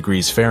 -5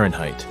 degrees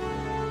Fahrenheit.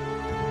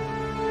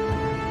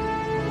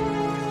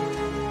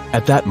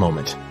 At that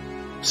moment,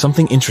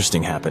 something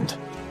interesting happened.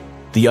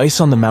 The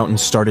ice on the mountain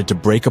started to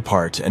break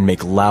apart and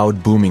make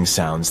loud booming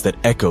sounds that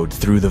echoed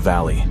through the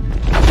valley.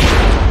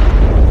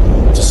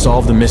 To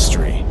solve the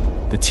mystery,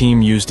 the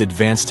team used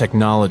advanced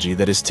technology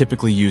that is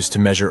typically used to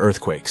measure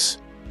earthquakes.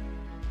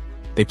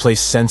 They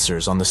placed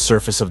sensors on the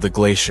surface of the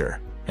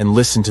glacier and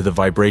listened to the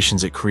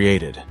vibrations it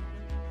created.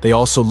 They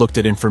also looked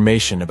at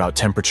information about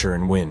temperature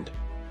and wind.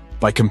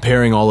 By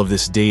comparing all of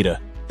this data,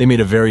 they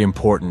made a very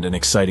important and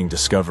exciting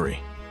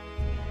discovery.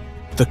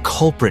 The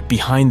culprit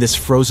behind this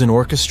frozen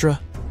orchestra?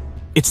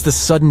 It's the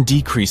sudden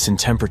decrease in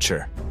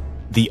temperature.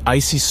 The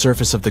icy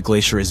surface of the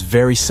glacier is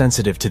very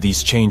sensitive to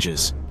these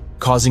changes,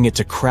 causing it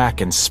to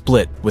crack and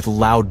split with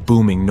loud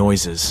booming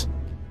noises.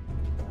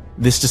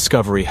 This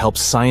discovery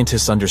helps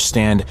scientists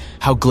understand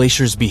how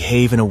glaciers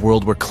behave in a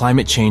world where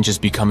climate change is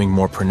becoming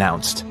more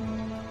pronounced.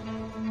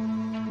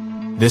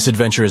 This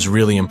adventure is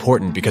really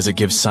important because it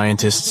gives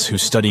scientists who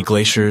study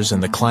glaciers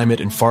and the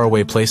climate in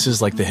faraway places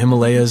like the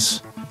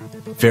Himalayas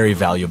very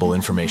valuable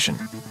information.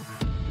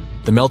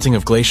 The melting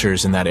of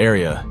glaciers in that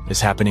area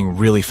is happening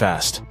really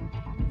fast,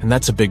 and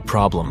that's a big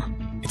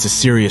problem. It's a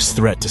serious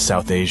threat to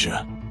South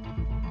Asia.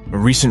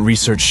 Recent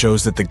research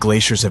shows that the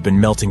glaciers have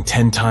been melting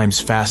 10 times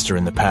faster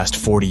in the past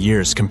 40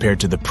 years compared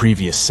to the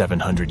previous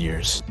 700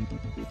 years.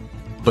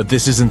 But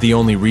this isn't the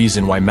only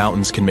reason why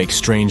mountains can make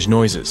strange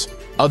noises.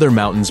 Other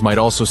mountains might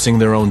also sing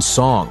their own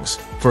songs.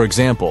 For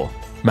example,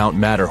 Mount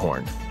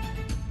Matterhorn.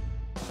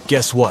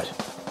 Guess what?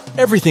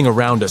 Everything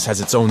around us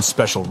has its own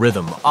special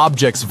rhythm.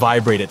 Objects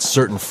vibrate at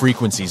certain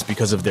frequencies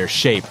because of their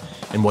shape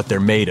and what they're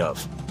made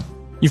of.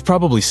 You've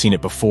probably seen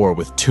it before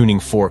with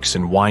tuning forks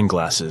and wine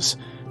glasses.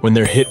 When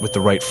they're hit with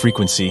the right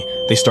frequency,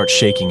 they start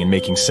shaking and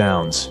making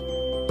sounds.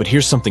 But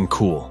here's something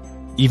cool.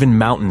 Even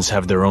mountains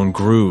have their own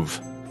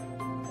groove.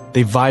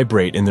 They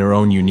vibrate in their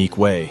own unique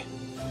way.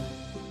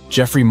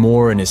 Geoffrey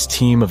Moore and his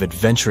team of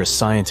adventurous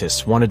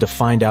scientists wanted to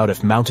find out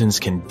if mountains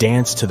can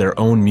dance to their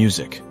own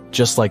music,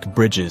 just like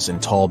bridges and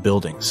tall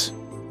buildings.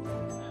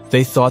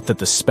 They thought that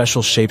the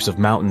special shapes of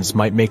mountains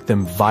might make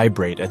them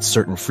vibrate at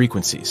certain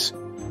frequencies,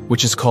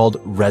 which is called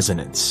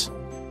resonance.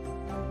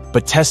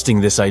 But testing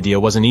this idea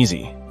wasn't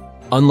easy.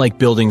 Unlike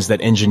buildings that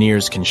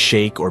engineers can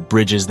shake or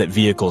bridges that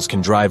vehicles can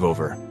drive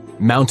over,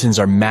 mountains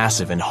are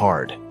massive and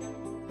hard.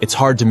 It's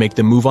hard to make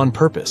them move on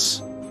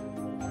purpose.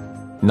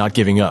 Not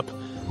giving up,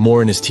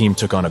 Moore and his team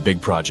took on a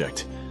big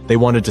project. They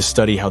wanted to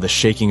study how the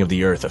shaking of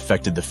the earth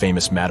affected the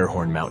famous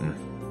Matterhorn mountain.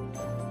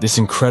 This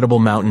incredible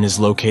mountain is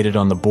located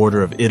on the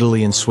border of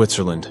Italy and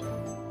Switzerland.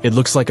 It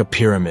looks like a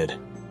pyramid.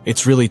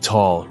 It's really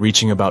tall,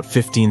 reaching about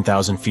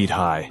 15,000 feet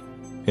high.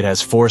 It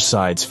has 4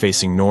 sides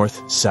facing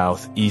north,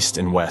 south, east,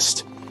 and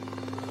west.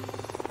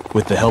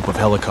 With the help of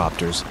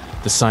helicopters,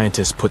 the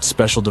scientists put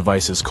special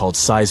devices called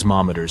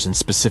seismometers in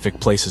specific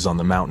places on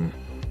the mountain.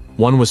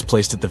 One was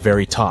placed at the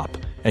very top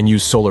and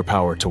used solar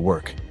power to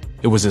work.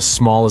 It was as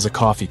small as a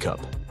coffee cup.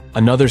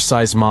 Another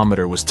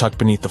seismometer was tucked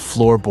beneath the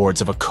floorboards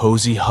of a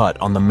cozy hut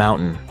on the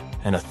mountain,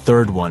 and a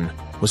third one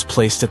was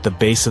placed at the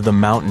base of the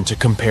mountain to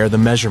compare the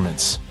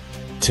measurements.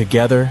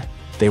 Together,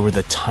 they were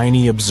the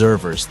tiny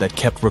observers that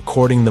kept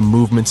recording the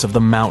movements of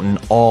the mountain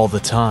all the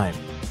time.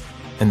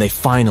 And they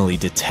finally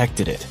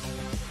detected it.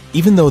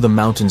 Even though the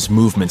mountain's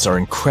movements are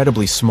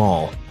incredibly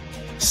small,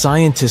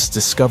 scientists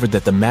discovered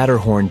that the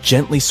Matterhorn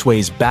gently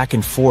sways back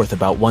and forth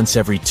about once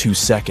every 2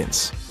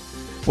 seconds.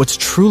 What's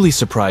truly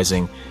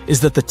surprising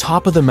is that the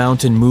top of the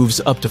mountain moves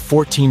up to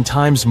 14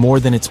 times more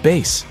than its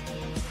base.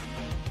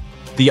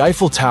 The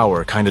Eiffel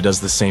Tower kinda does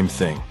the same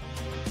thing.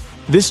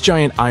 This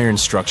giant iron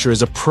structure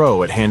is a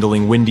pro at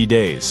handling windy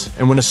days,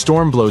 and when a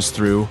storm blows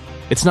through,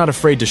 it's not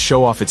afraid to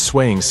show off its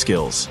swaying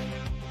skills.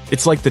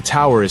 It's like the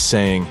tower is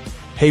saying,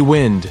 "Hey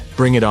wind,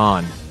 bring it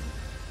on."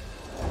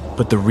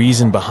 But the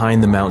reason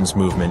behind the mountain's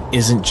movement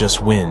isn't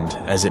just wind,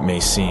 as it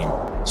may seem.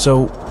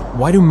 So,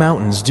 why do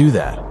mountains do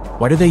that?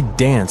 Why do they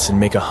dance and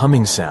make a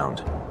humming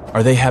sound?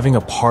 Are they having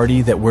a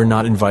party that we're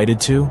not invited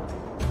to?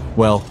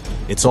 Well,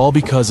 it's all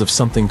because of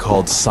something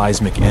called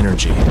seismic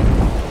energy.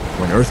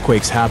 When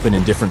earthquakes happen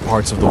in different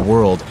parts of the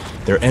world,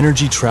 their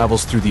energy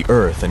travels through the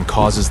earth and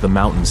causes the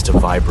mountains to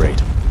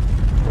vibrate.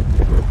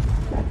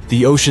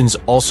 The oceans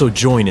also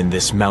join in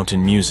this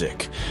mountain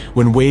music.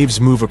 When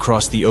waves move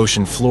across the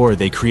ocean floor,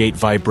 they create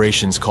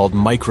vibrations called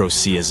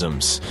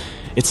microseisms.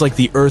 It's like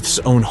the Earth's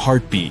own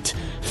heartbeat,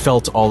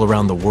 felt all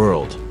around the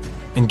world.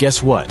 And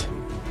guess what?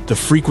 The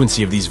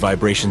frequency of these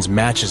vibrations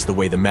matches the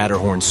way the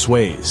Matterhorn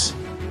sways.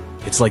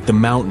 It's like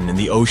the mountain and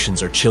the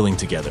oceans are chilling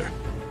together.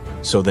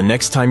 So the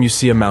next time you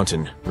see a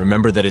mountain,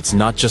 remember that it's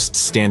not just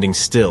standing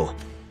still.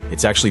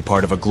 It's actually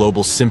part of a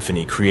global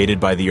symphony created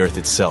by the Earth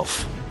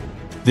itself.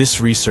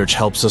 This research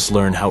helps us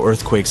learn how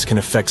earthquakes can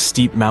affect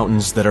steep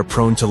mountains that are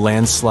prone to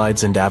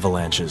landslides and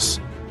avalanches.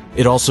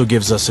 It also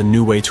gives us a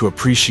new way to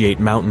appreciate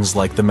mountains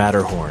like the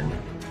Matterhorn.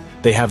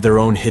 They have their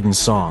own hidden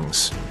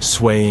songs,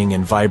 swaying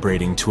and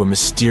vibrating to a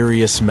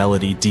mysterious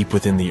melody deep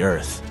within the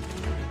earth.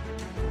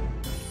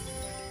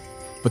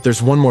 But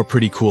there's one more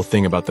pretty cool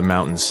thing about the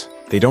mountains.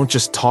 They don't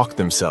just talk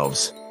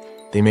themselves.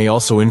 They may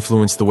also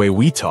influence the way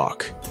we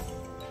talk.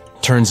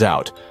 Turns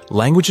out,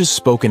 languages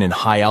spoken in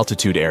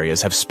high-altitude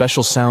areas have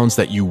special sounds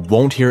that you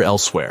won't hear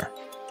elsewhere.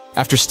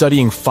 After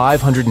studying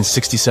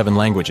 567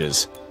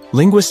 languages,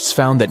 linguists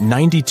found that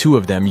 92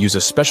 of them use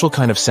a special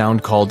kind of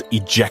sound called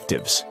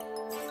ejectives.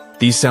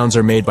 These sounds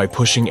are made by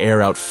pushing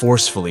air out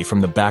forcefully from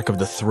the back of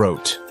the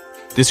throat.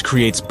 This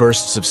creates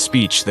bursts of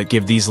speech that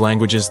give these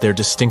languages their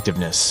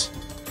distinctiveness.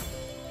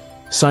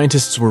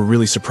 Scientists were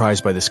really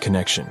surprised by this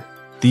connection.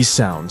 These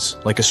sounds,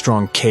 like a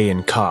strong K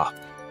and Ka,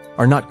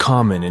 are not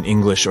common in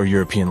English or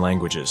European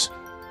languages.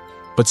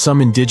 But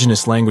some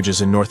indigenous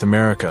languages in North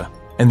America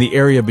and the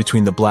area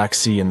between the Black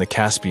Sea and the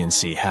Caspian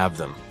Sea have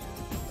them.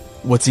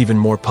 What's even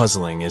more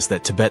puzzling is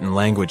that Tibetan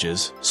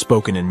languages,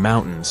 spoken in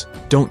mountains,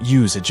 don't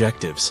use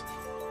ejectives.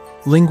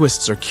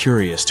 Linguists are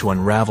curious to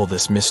unravel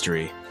this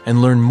mystery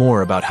and learn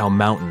more about how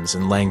mountains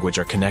and language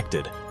are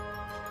connected.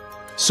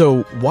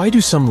 So, why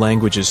do some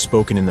languages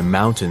spoken in the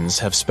mountains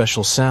have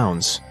special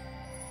sounds?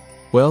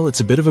 Well,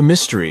 it's a bit of a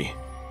mystery.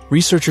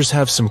 Researchers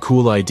have some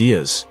cool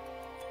ideas.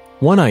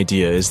 One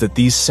idea is that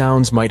these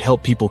sounds might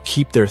help people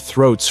keep their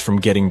throats from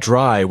getting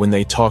dry when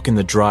they talk in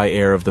the dry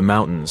air of the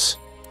mountains.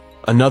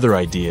 Another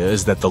idea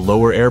is that the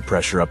lower air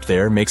pressure up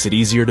there makes it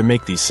easier to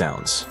make these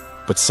sounds.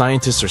 But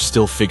scientists are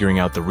still figuring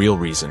out the real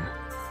reason.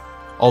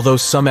 Although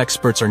some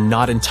experts are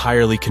not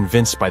entirely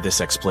convinced by this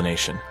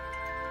explanation.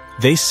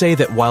 They say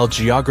that while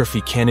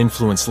geography can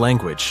influence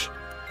language,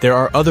 there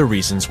are other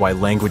reasons why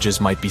languages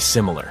might be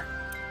similar.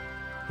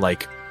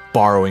 Like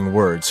borrowing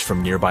words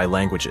from nearby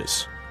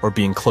languages, or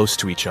being close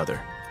to each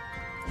other.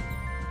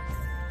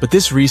 But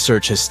this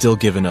research has still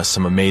given us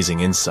some amazing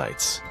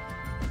insights.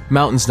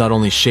 Mountains not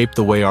only shape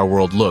the way our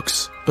world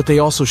looks, but they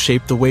also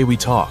shape the way we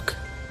talk.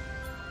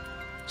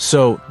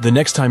 So, the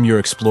next time you're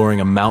exploring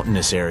a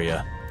mountainous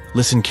area,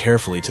 listen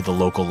carefully to the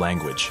local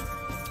language.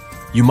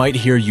 You might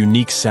hear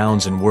unique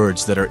sounds and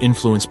words that are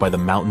influenced by the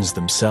mountains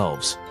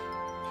themselves.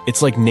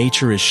 It's like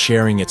nature is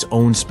sharing its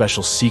own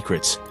special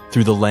secrets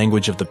through the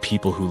language of the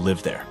people who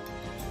live there.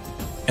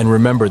 And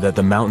remember that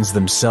the mountains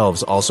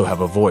themselves also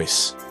have a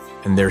voice,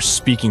 and they're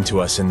speaking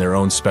to us in their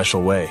own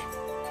special way.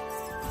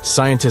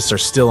 Scientists are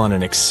still on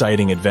an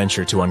exciting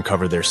adventure to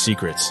uncover their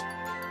secrets.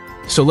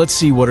 So let's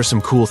see what are some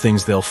cool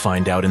things they'll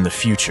find out in the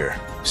future.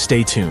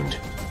 Stay tuned.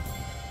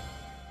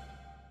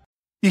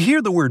 You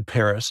hear the word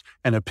Paris,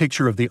 and a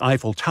picture of the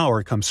Eiffel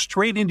Tower comes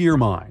straight into your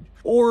mind,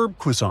 or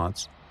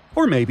croissants.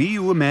 Or maybe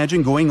you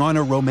imagine going on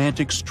a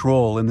romantic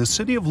stroll in the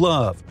city of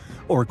love,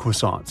 or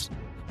croissants.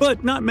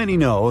 But not many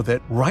know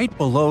that right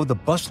below the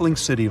bustling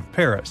city of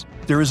Paris,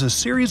 there is a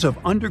series of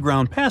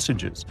underground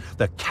passages,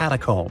 the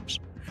catacombs.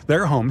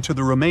 They're home to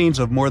the remains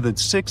of more than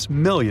 6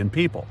 million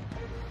people.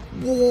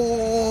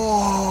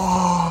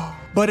 Whoa!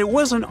 But it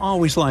wasn't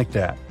always like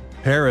that.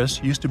 Paris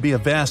used to be a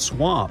vast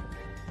swamp.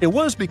 It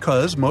was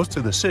because most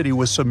of the city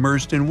was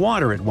submerged in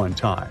water at one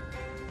time.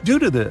 Due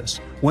to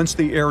this, once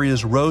the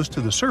areas rose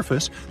to the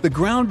surface, the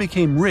ground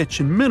became rich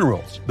in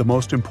minerals, the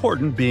most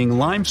important being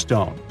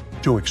limestone.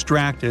 To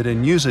extract it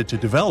and use it to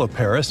develop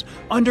Paris,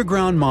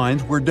 underground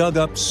mines were dug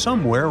up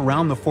somewhere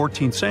around the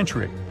 14th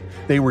century.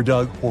 They were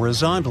dug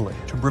horizontally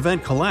to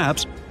prevent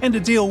collapse and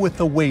to deal with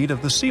the weight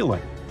of the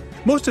ceiling.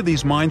 Most of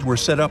these mines were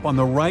set up on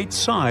the right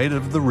side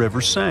of the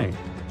River Seine.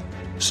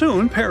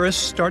 Soon, Paris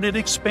started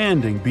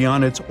expanding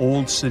beyond its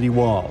old city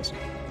walls.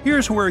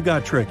 Here's where it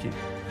got tricky.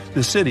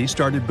 The city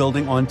started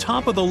building on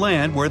top of the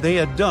land where they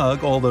had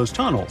dug all those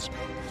tunnels.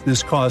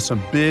 This caused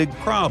some big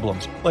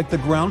problems, like the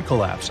ground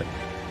collapsing.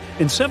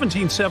 In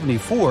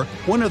 1774,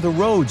 one of the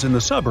roads in the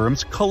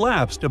suburbs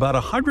collapsed about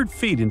 100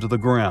 feet into the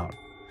ground.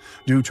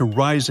 Due to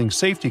rising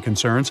safety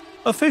concerns,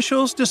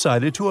 officials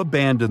decided to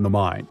abandon the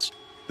mines.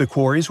 The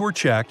quarries were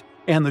checked,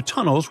 and the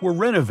tunnels were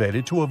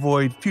renovated to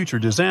avoid future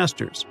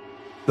disasters.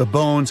 The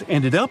bones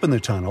ended up in the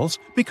tunnels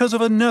because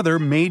of another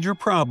major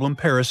problem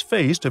Paris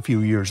faced a few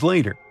years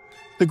later.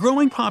 The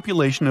growing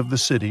population of the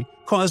city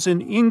caused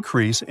an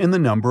increase in the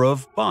number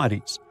of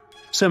bodies.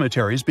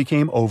 Cemeteries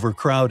became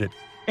overcrowded,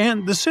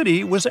 and the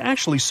city was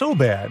actually so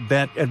bad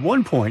that at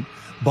one point,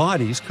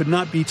 bodies could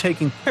not be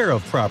taken care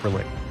of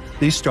properly.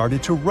 They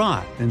started to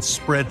rot and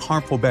spread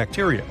harmful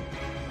bacteria.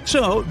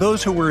 So,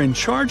 those who were in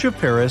charge of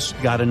Paris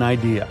got an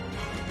idea.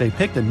 They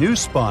picked a new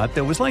spot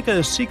that was like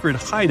a secret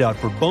hideout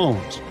for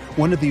bones,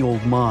 one of the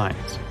old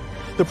mines.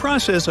 The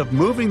process of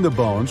moving the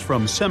bones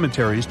from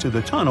cemeteries to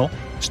the tunnel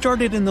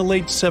started in the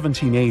late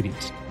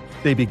 1780s.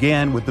 They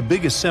began with the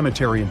biggest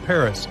cemetery in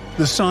Paris,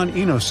 the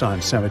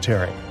Saint-Innocent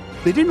Cemetery.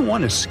 They didn't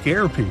want to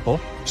scare people,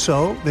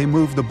 so they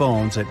moved the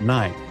bones at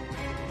night.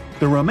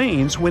 The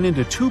remains went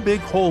into 2 big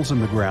holes in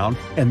the ground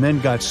and then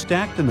got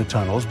stacked in the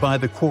tunnels by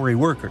the quarry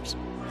workers.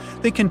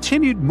 They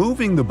continued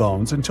moving the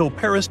bones until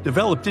Paris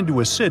developed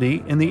into a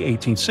city in the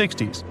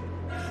 1860s.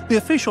 The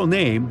official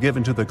name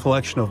given to the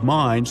collection of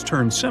mines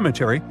turned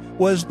cemetery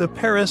was the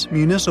Paris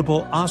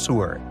Municipal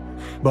Ossuary,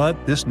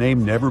 but this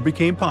name never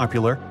became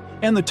popular,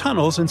 and the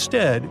tunnels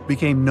instead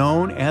became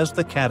known as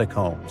the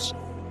catacombs.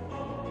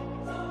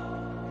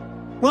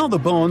 While the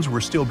bones were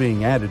still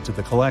being added to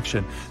the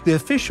collection, the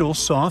officials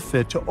saw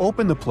fit to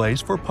open the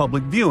place for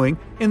public viewing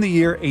in the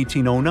year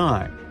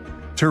 1809.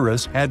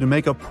 Tourists had to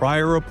make a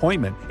prior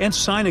appointment and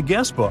sign a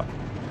guest book.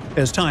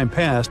 As time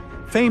passed,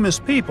 famous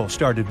people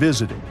started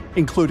visiting,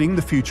 including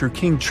the future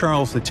King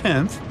Charles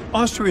X,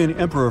 Austrian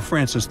Emperor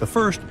Francis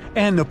I,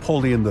 and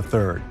Napoleon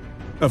III.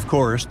 Of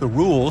course, the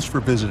rules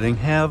for visiting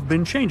have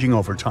been changing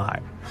over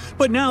time.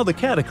 But now the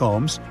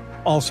catacombs,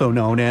 also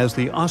known as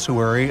the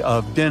Ossuary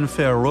of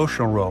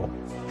Denfert-Rochereau,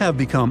 have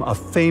become a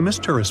famous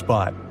tourist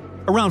spot.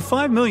 Around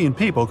 5 million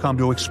people come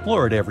to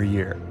explore it every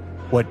year.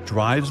 What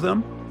drives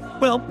them?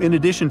 Well, in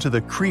addition to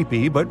the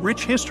creepy but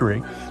rich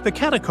history, the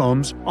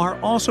catacombs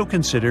are also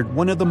considered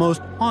one of the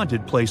most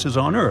haunted places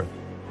on Earth,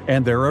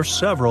 and there are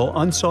several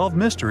unsolved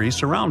mysteries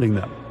surrounding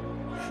them.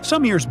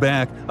 Some years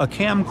back, a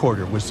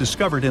camcorder was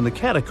discovered in the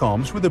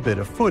catacombs with a bit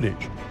of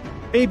footage.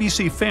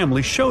 ABC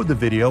Family showed the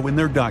video in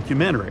their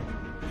documentary.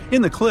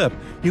 In the clip,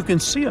 you can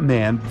see a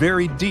man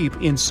very deep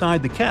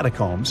inside the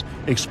catacombs,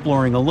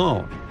 exploring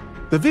alone.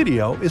 The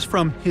video is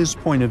from his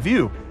point of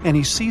view, and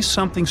he sees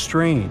something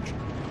strange.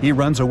 He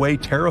runs away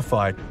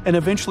terrified and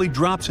eventually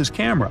drops his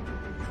camera.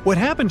 What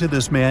happened to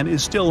this man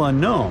is still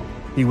unknown.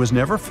 He was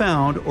never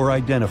found or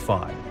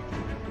identified.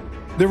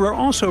 There are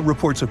also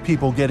reports of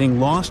people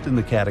getting lost in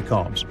the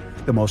catacombs,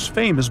 the most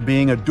famous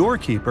being a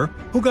doorkeeper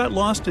who got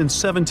lost in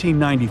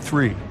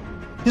 1793.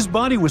 His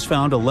body was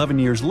found 11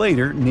 years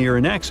later near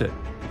an exit.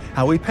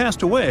 How he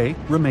passed away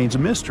remains a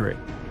mystery.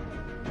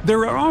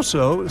 There are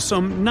also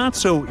some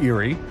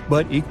not-so-eerie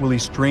but equally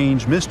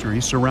strange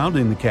mysteries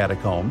surrounding the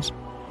catacombs.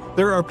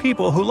 There are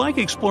people who like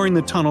exploring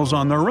the tunnels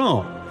on their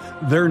own.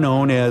 They're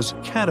known as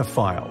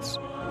cataphiles.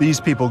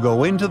 These people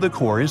go into the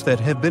quarries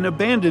that have been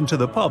abandoned to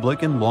the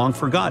public and long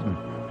forgotten.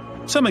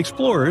 Some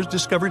explorers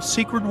discovered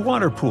secret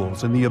water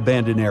pools in the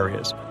abandoned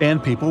areas,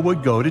 and people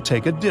would go to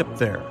take a dip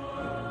there.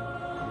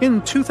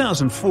 In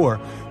 2004,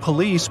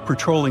 police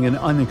patrolling an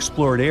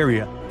unexplored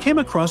area came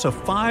across a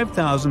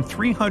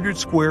 5,300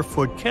 square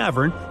foot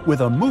cavern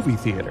with a movie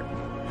theater.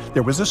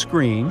 There was a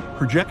screen,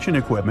 projection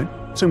equipment,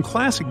 some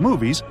classic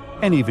movies,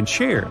 and even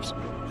chairs.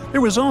 There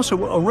was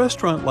also a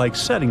restaurant-like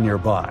setting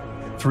nearby,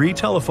 3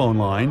 telephone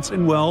lines,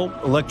 and, well,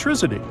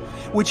 electricity,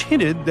 which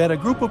hinted that a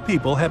group of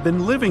people had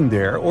been living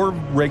there or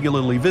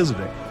regularly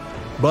visiting.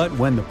 But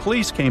when the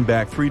police came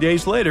back 3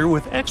 days later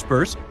with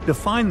experts to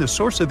find the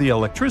source of the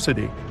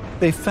electricity,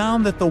 they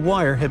found that the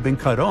wire had been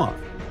cut off.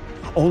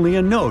 Only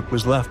a note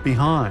was left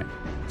behind: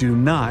 "Do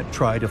not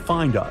try to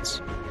find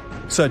us."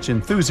 Such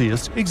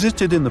enthusiasts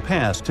existed in the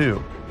past,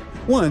 too.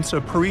 Once, a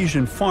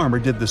Parisian farmer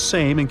did the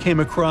same and came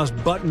across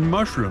button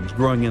mushrooms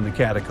growing in the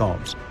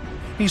catacombs.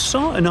 He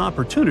saw an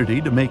opportunity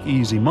to make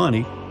easy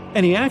money,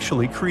 and he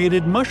actually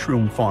created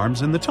mushroom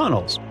farms in the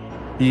tunnels.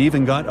 He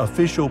even got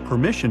official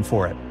permission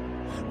for it.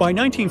 By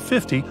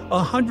 1950,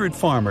 100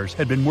 farmers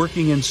had been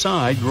working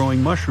inside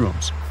growing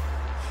mushrooms.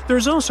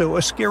 There's also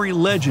a scary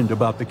legend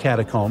about the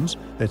catacombs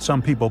that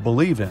some people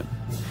believe in.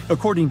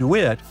 According to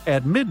it,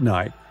 at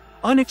midnight,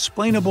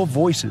 unexplainable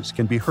voices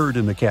can be heard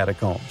in the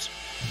catacombs.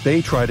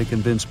 They try to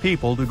convince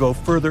people to go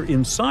further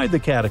inside the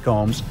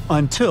catacombs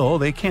until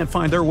they can't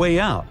find their way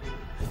out.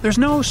 There's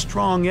no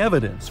strong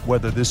evidence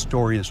whether this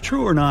story is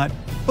true or not,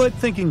 but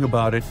thinking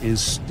about it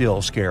is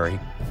still scary.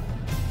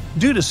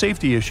 Due to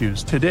safety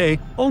issues, today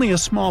only a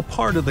small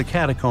part of the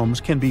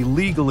catacombs can be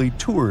legally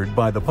toured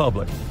by the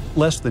public,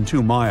 less than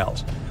 2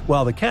 miles,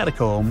 while the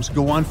catacombs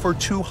go on for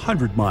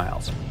 200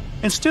 miles.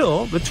 And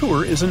still, the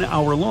tour is an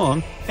hour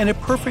long, and it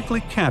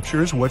perfectly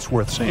captures what's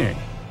worth seeing.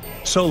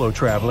 Solo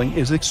traveling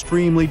is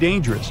extremely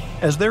dangerous,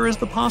 as there is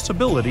the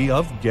possibility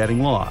of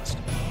getting lost.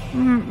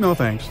 No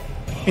thanks.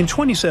 In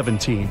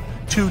 2017,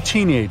 2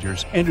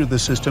 teenagers entered the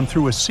system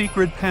through a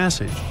secret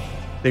passage.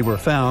 They were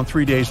found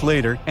 3 days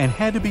later and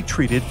had to be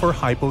treated for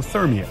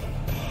hypothermia.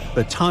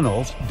 The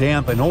tunnels,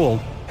 damp and old,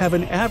 have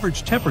an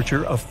average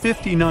temperature of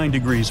 59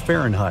 degrees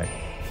Fahrenheit.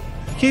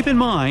 Keep in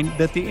mind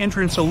that the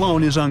entrance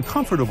alone is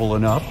uncomfortable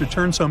enough to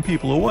turn some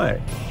people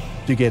away.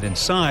 To get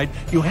inside,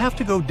 you have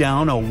to go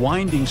down a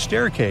winding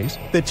staircase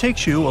that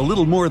takes you a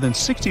little more than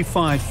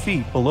 65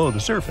 feet below the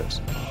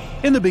surface.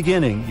 In the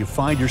beginning, you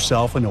find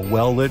yourself in a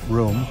well-lit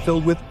room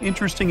filled with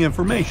interesting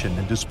information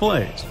and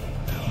displays.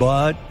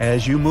 But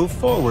as you move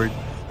forward,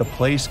 the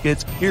place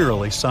gets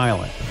eerily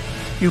silent.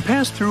 You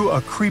pass through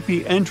a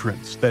creepy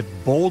entrance that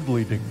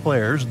boldly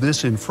declares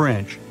this in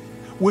French,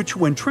 which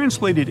when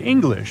translated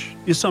English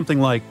is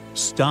something like,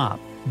 "Stop,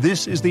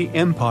 this is the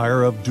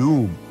Empire of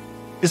Doom."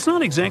 It's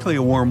not exactly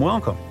a warm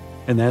welcome,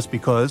 and that's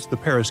because the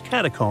Paris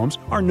catacombs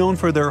are known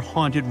for their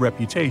haunted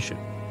reputation.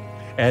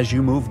 As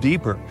you move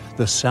deeper,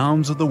 the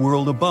sounds of the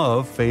world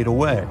above fade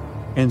away,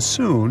 and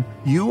soon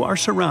you are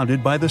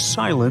surrounded by the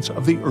silence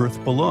of the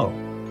earth below.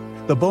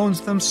 The bones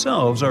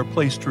themselves are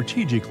placed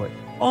strategically,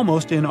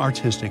 almost in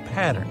artistic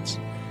patterns.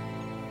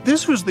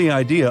 This was the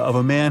idea of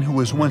a man who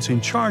was once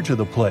in charge of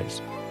the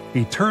place.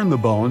 He turned the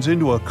bones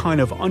into a kind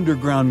of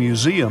underground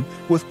museum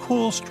with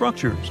cool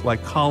structures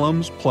like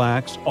columns,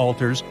 plaques,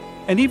 altars,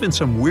 and even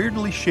some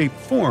weirdly shaped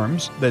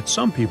forms that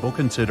some people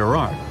consider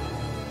art.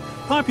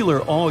 Popular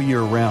all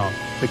year round,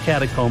 the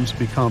catacombs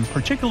become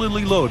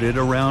particularly loaded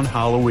around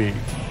Halloween.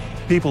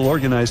 People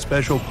organize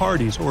special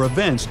parties or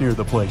events near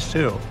the place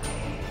too.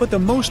 But the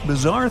most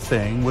bizarre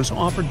thing was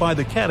offered by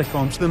the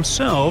catacombs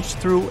themselves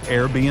through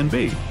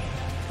Airbnb.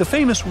 The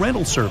famous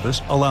rental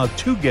service allowed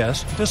 2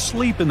 guests to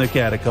sleep in the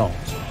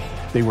catacombs.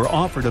 They were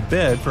offered a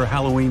bed for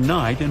Halloween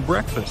night and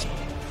breakfast.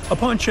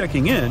 Upon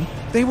checking in,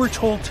 they were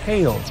told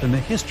tales and the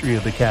history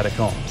of the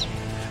catacombs.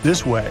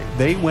 This way,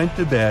 they went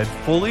to bed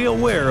fully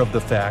aware of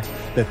the fact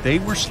that they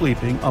were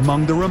sleeping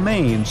among the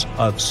remains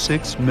of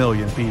 6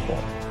 million people.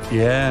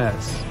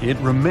 Yes, it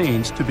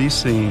remains to be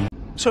seen.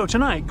 So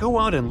tonight, go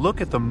out and look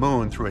at the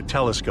moon through a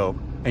telescope,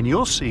 and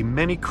you'll see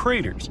many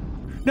craters.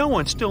 No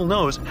one still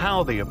knows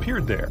how they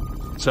appeared there.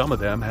 Some of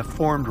them have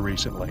formed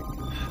recently.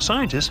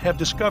 Scientists have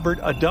discovered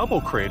a double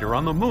crater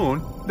on the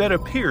moon that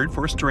appeared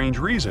for a strange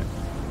reason.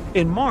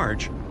 In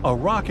March, a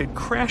rocket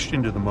crashed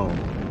into the moon,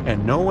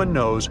 and no one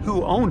knows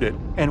who owned it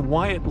and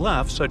why it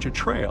left such a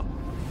trail.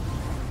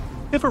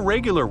 If a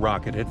regular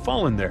rocket had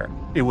fallen there,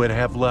 it would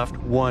have left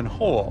one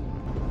hole.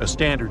 A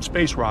standard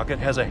space rocket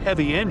has a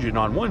heavy engine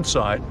on one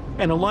side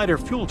and a lighter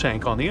fuel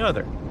tank on the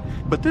other.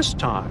 But this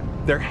time,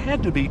 there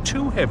had to be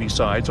 2 heavy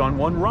sides on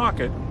one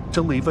rocket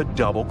to leave a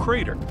double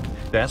crater.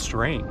 That's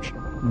strange.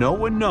 No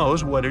one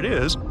knows what it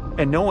is,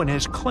 and no one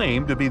has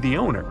claimed to be the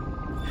owner.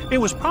 It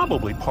was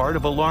probably part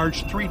of a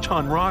large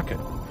 3-ton rocket.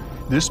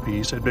 This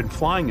piece had been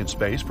flying in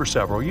space for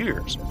several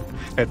years.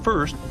 At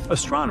first,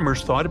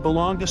 astronomers thought it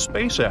belonged to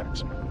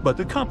SpaceX, but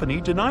the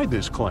company denied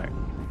this claim.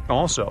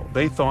 Also,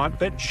 they thought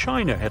that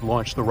China had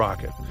launched the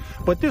rocket,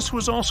 but this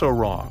was also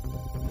wrong.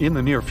 In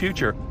the near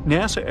future,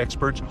 NASA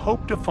experts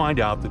hope to find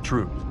out the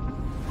truth.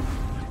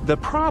 The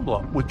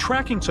problem with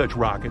tracking such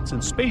rockets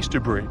and space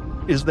debris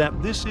is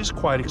that this is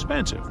quite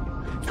expensive.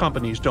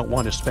 Companies don't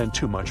want to spend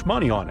too much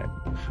money on it.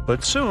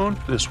 But soon,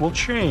 this will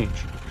change.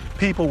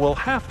 People will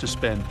have to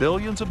spend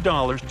billions of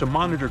dollars to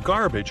monitor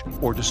garbage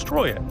or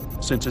destroy it,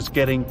 since it's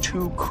getting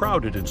too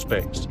crowded in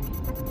space.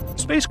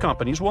 Space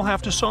companies will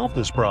have to solve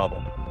this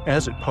problem,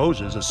 as it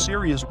poses a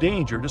serious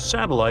danger to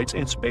satellites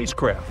and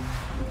spacecraft.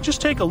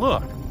 Just take a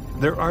look.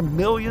 There are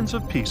millions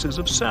of pieces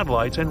of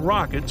satellites and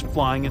rockets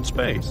flying in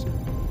space.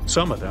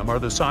 Some of them are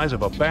the size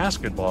of a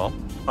basketball,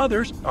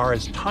 others are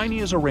as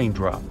tiny as a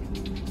raindrop.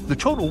 The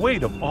total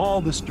weight of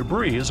all this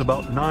debris is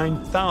about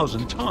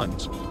 9,000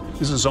 tons.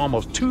 This is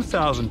almost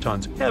 2,000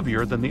 tons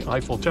heavier than the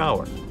Eiffel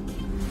Tower.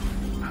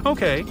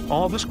 Okay,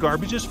 all this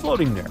garbage is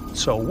floating there,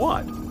 so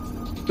what?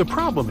 The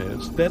problem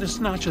is that it's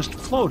not just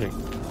floating,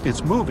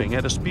 it's moving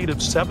at a speed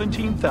of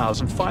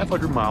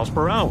 17,500 miles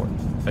per hour.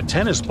 A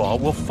tennis ball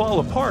will fall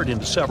apart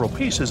into several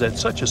pieces at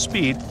such a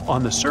speed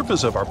on the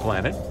surface of our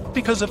planet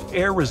because of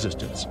air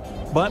resistance.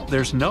 But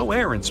there's no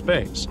air in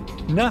space.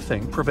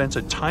 Nothing prevents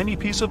a tiny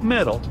piece of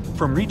metal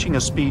from reaching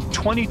a speed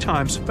 20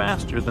 times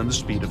faster than the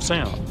speed of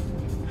sound.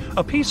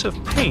 A piece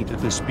of paint at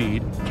this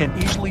speed can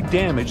easily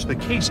damage the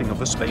casing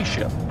of a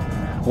spaceship.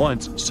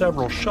 Once,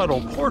 several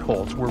shuttle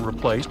portholes were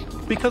replaced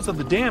because of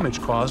the damage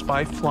caused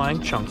by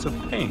flying chunks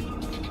of paint.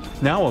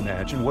 Now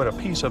imagine what a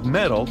piece of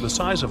metal the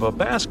size of a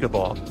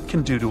basketball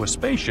can do to a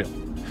spaceship.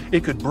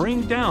 It could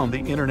bring down the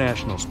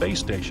International Space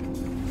Station.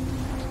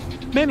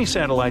 Many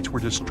satellites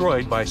were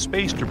destroyed by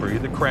space debris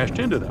that crashed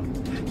into them,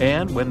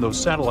 and when those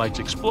satellites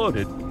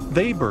exploded,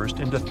 they burst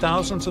into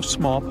thousands of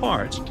small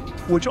parts,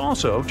 which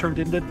also turned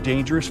into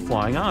dangerous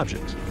flying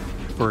objects.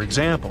 For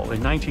example,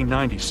 in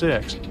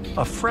 1996,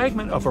 a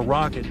fragment of a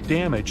rocket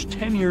damaged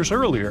 10 years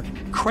earlier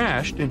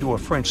crashed into a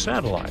French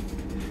satellite.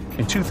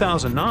 In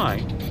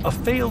 2009, a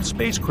failed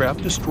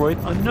spacecraft destroyed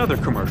another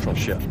commercial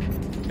ship.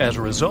 As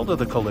a result of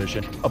the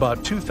collision,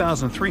 about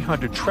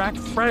 2,300 tracked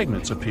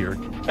fragments appeared,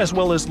 as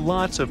well as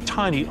lots of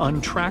tiny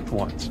untracked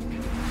ones.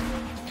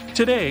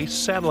 Today,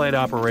 satellite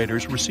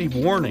operators receive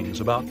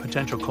warnings about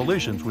potential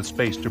collisions with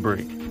space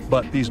debris,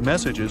 but these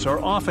messages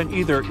are often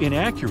either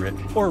inaccurate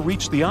or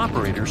reach the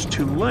operators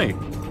too late.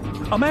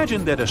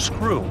 Imagine that a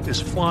screw is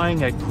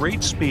flying at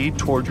great speed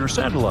toward your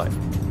satellite.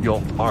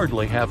 You'll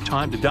hardly have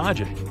time to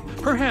dodge it.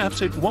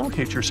 Perhaps it won't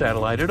hit your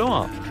satellite at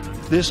all.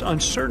 This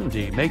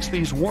uncertainty makes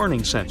these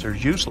warning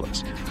sensors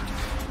useless.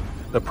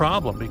 The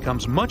problem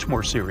becomes much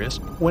more serious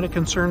when it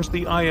concerns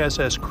the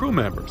ISS crew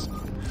members.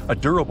 A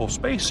durable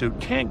spacesuit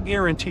can't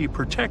guarantee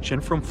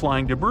protection from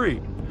flying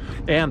debris,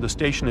 and the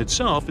station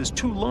itself is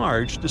too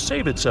large to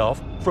save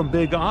itself from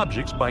big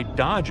objects by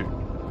dodging.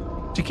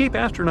 To keep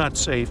astronauts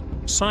safe,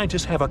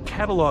 scientists have a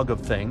catalog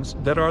of things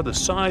that are the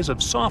size of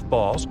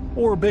softballs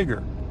or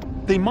bigger.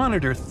 They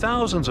monitor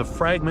thousands of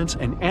fragments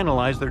and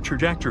analyze their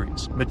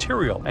trajectories,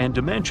 material, and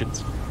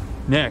dimensions.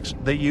 Next,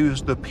 they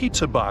use the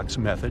pizza box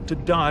method to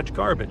dodge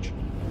garbage.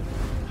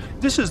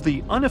 This is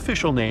the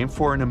unofficial name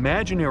for an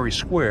imaginary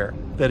square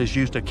that is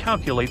used to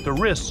calculate the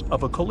risks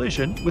of a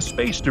collision with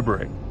space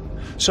debris.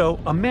 So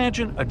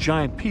imagine a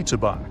giant pizza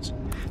box.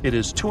 It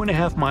is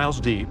 2.5 miles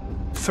deep,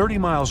 30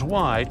 miles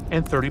wide,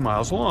 and 30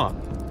 miles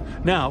long.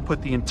 Now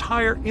put the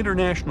entire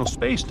International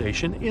Space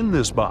Station in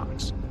this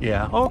box.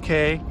 Yeah,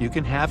 okay, you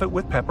can have it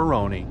with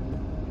pepperoni.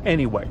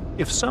 Anyway,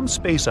 if some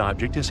space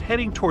object is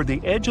heading toward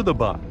the edge of the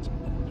box,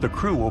 the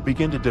crew will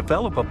begin to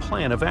develop a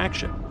plan of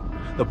action.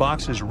 The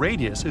box's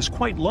radius is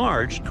quite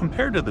large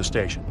compared to the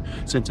station,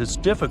 since it's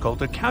difficult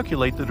to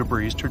calculate the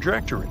debris'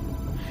 trajectory.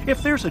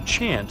 If there's a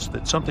chance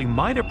that something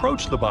might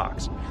approach the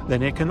box,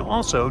 then it can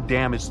also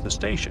damage the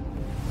station.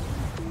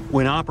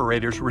 When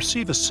operators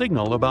receive a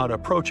signal about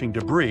approaching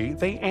debris,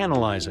 they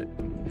analyze it.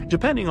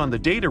 Depending on the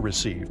data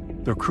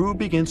received, the crew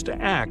begins to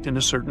act in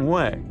a certain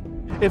way.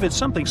 If it's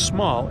something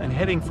small and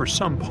heading for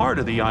some part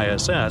of the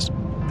ISS,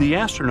 the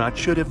astronauts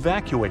should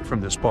evacuate from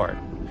this part,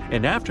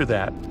 and after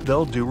that,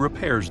 they'll do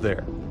repairs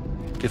there.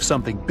 If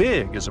something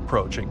big is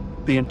approaching,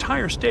 the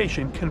entire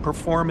station can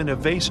perform an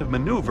evasive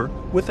maneuver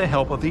with the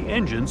help of the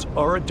engines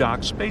or a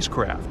docked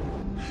spacecraft.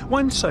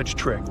 One such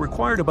trick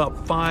required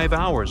about 5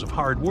 hours of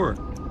hard work.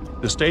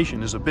 The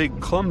station is a big,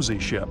 clumsy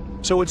ship,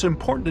 so it's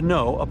important to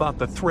know about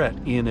the threat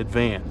in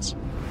advance.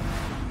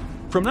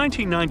 From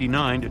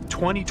 1999 to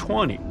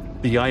 2020,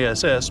 the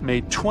ISS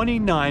made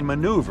 29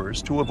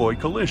 maneuvers to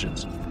avoid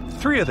collisions.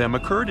 3 of them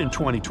occurred in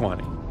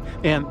 2020,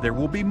 and there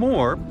will be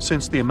more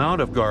since the amount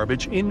of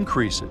garbage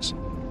increases.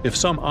 If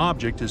some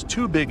object is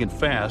too big and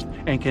fast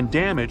and can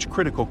damage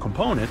critical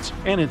components,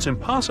 and it's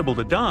impossible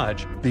to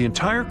dodge, the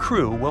entire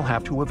crew will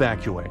have to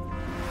evacuate.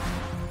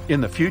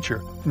 In the future,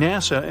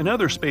 NASA and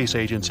other space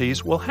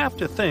agencies will have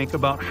to think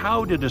about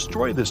how to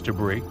destroy this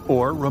debris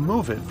or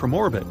remove it from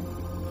orbit.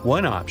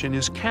 One option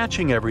is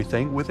catching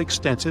everything with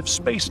extensive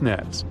space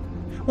nets.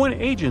 One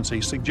agency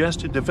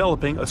suggested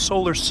developing a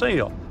solar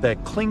sail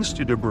that clings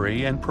to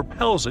debris and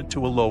propels it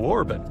to a low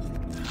orbit.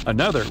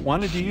 Another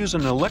wanted to use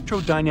an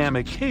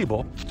electrodynamic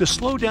cable to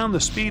slow down the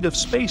speed of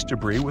space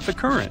debris with the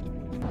current.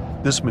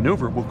 This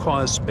maneuver will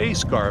cause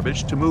space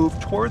garbage to move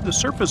toward the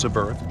surface of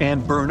Earth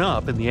and burn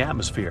up in the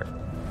atmosphere.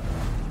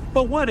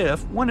 But what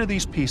if one of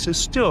these pieces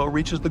still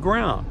reaches the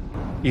ground?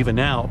 Even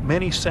now,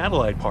 many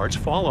satellite parts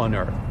fall on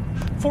Earth.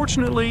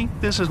 Fortunately,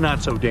 this is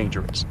not so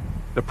dangerous.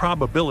 The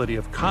probability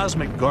of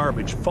cosmic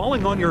garbage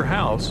falling on your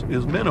house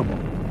is minimal.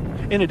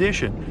 In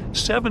addition,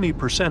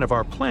 70% of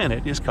our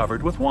planet is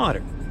covered with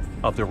water.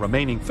 Of the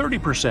remaining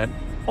 30%,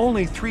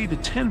 only 3 to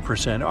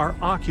 10% are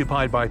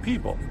occupied by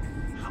people.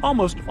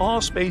 Almost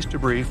all space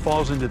debris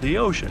falls into the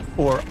ocean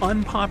or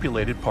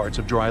unpopulated parts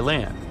of dry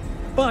land.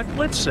 But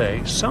let's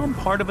say some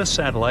part of a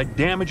satellite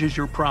damages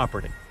your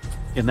property.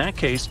 In that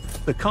case,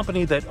 the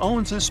company that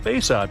owns this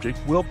space object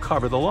will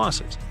cover the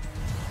losses.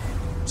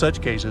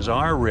 Such cases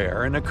are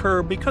rare and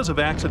occur because of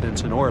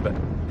accidents in orbit.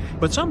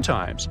 But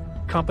sometimes,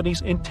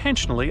 companies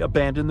intentionally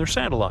abandon their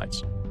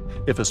satellites.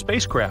 If a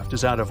spacecraft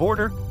is out of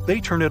order, they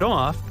turn it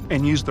off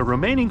and use the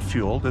remaining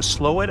fuel to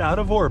slow it out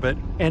of orbit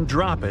and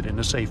drop it in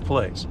a safe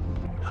place.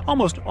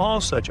 Almost all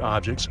such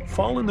objects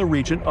fall in the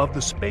region of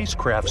the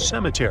spacecraft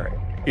cemetery.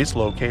 It's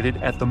located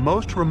at the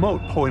most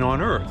remote point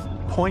on Earth,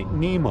 Point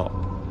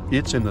Nemo.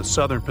 It's in the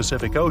southern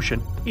Pacific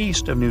Ocean,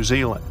 east of New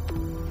Zealand.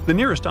 The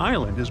nearest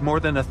island is more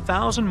than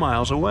 1,000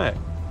 miles away.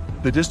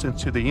 The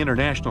distance to the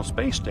International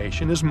Space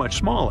Station is much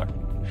smaller.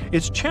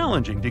 It's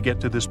challenging to get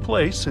to this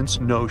place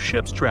since no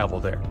ships travel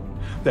there.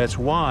 That's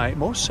why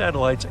most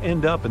satellites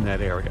end up in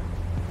that area.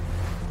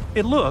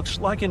 It looks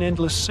like an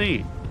endless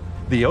sea.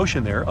 The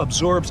ocean there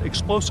absorbs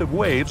explosive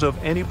waves of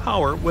any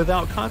power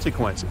without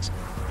consequences.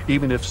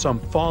 Even if some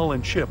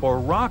fallen ship or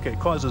rocket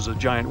causes a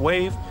giant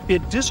wave,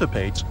 it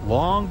dissipates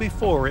long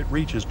before it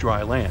reaches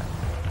dry land.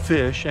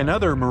 Fish and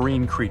other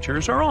marine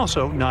creatures are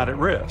also not at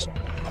risk.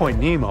 Point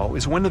Nemo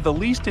is one of the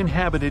least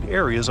inhabited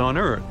areas on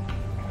Earth.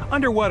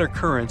 Underwater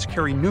currents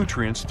carry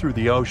nutrients through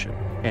the ocean,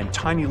 and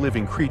tiny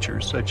living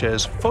creatures such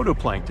as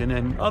phytoplankton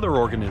and other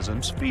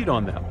organisms feed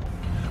on them.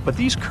 But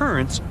these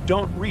currents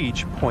don't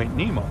reach Point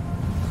Nemo.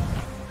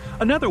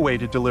 Another way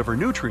to deliver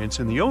nutrients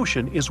in the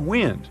ocean is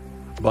wind.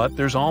 But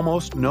there's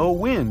almost no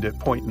wind at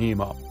Point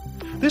Nemo.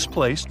 This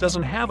place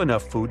doesn't have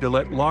enough food to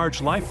let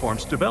large life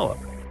forms develop.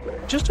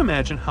 Just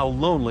imagine how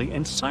lonely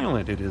and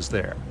silent it is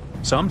there.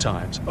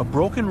 Sometimes a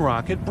broken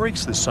rocket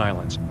breaks this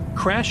silence,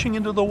 crashing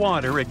into the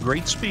water at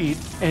great speed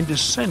and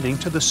descending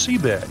to the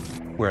seabed,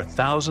 where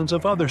thousands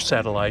of other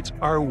satellites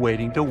are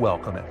waiting to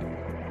welcome it.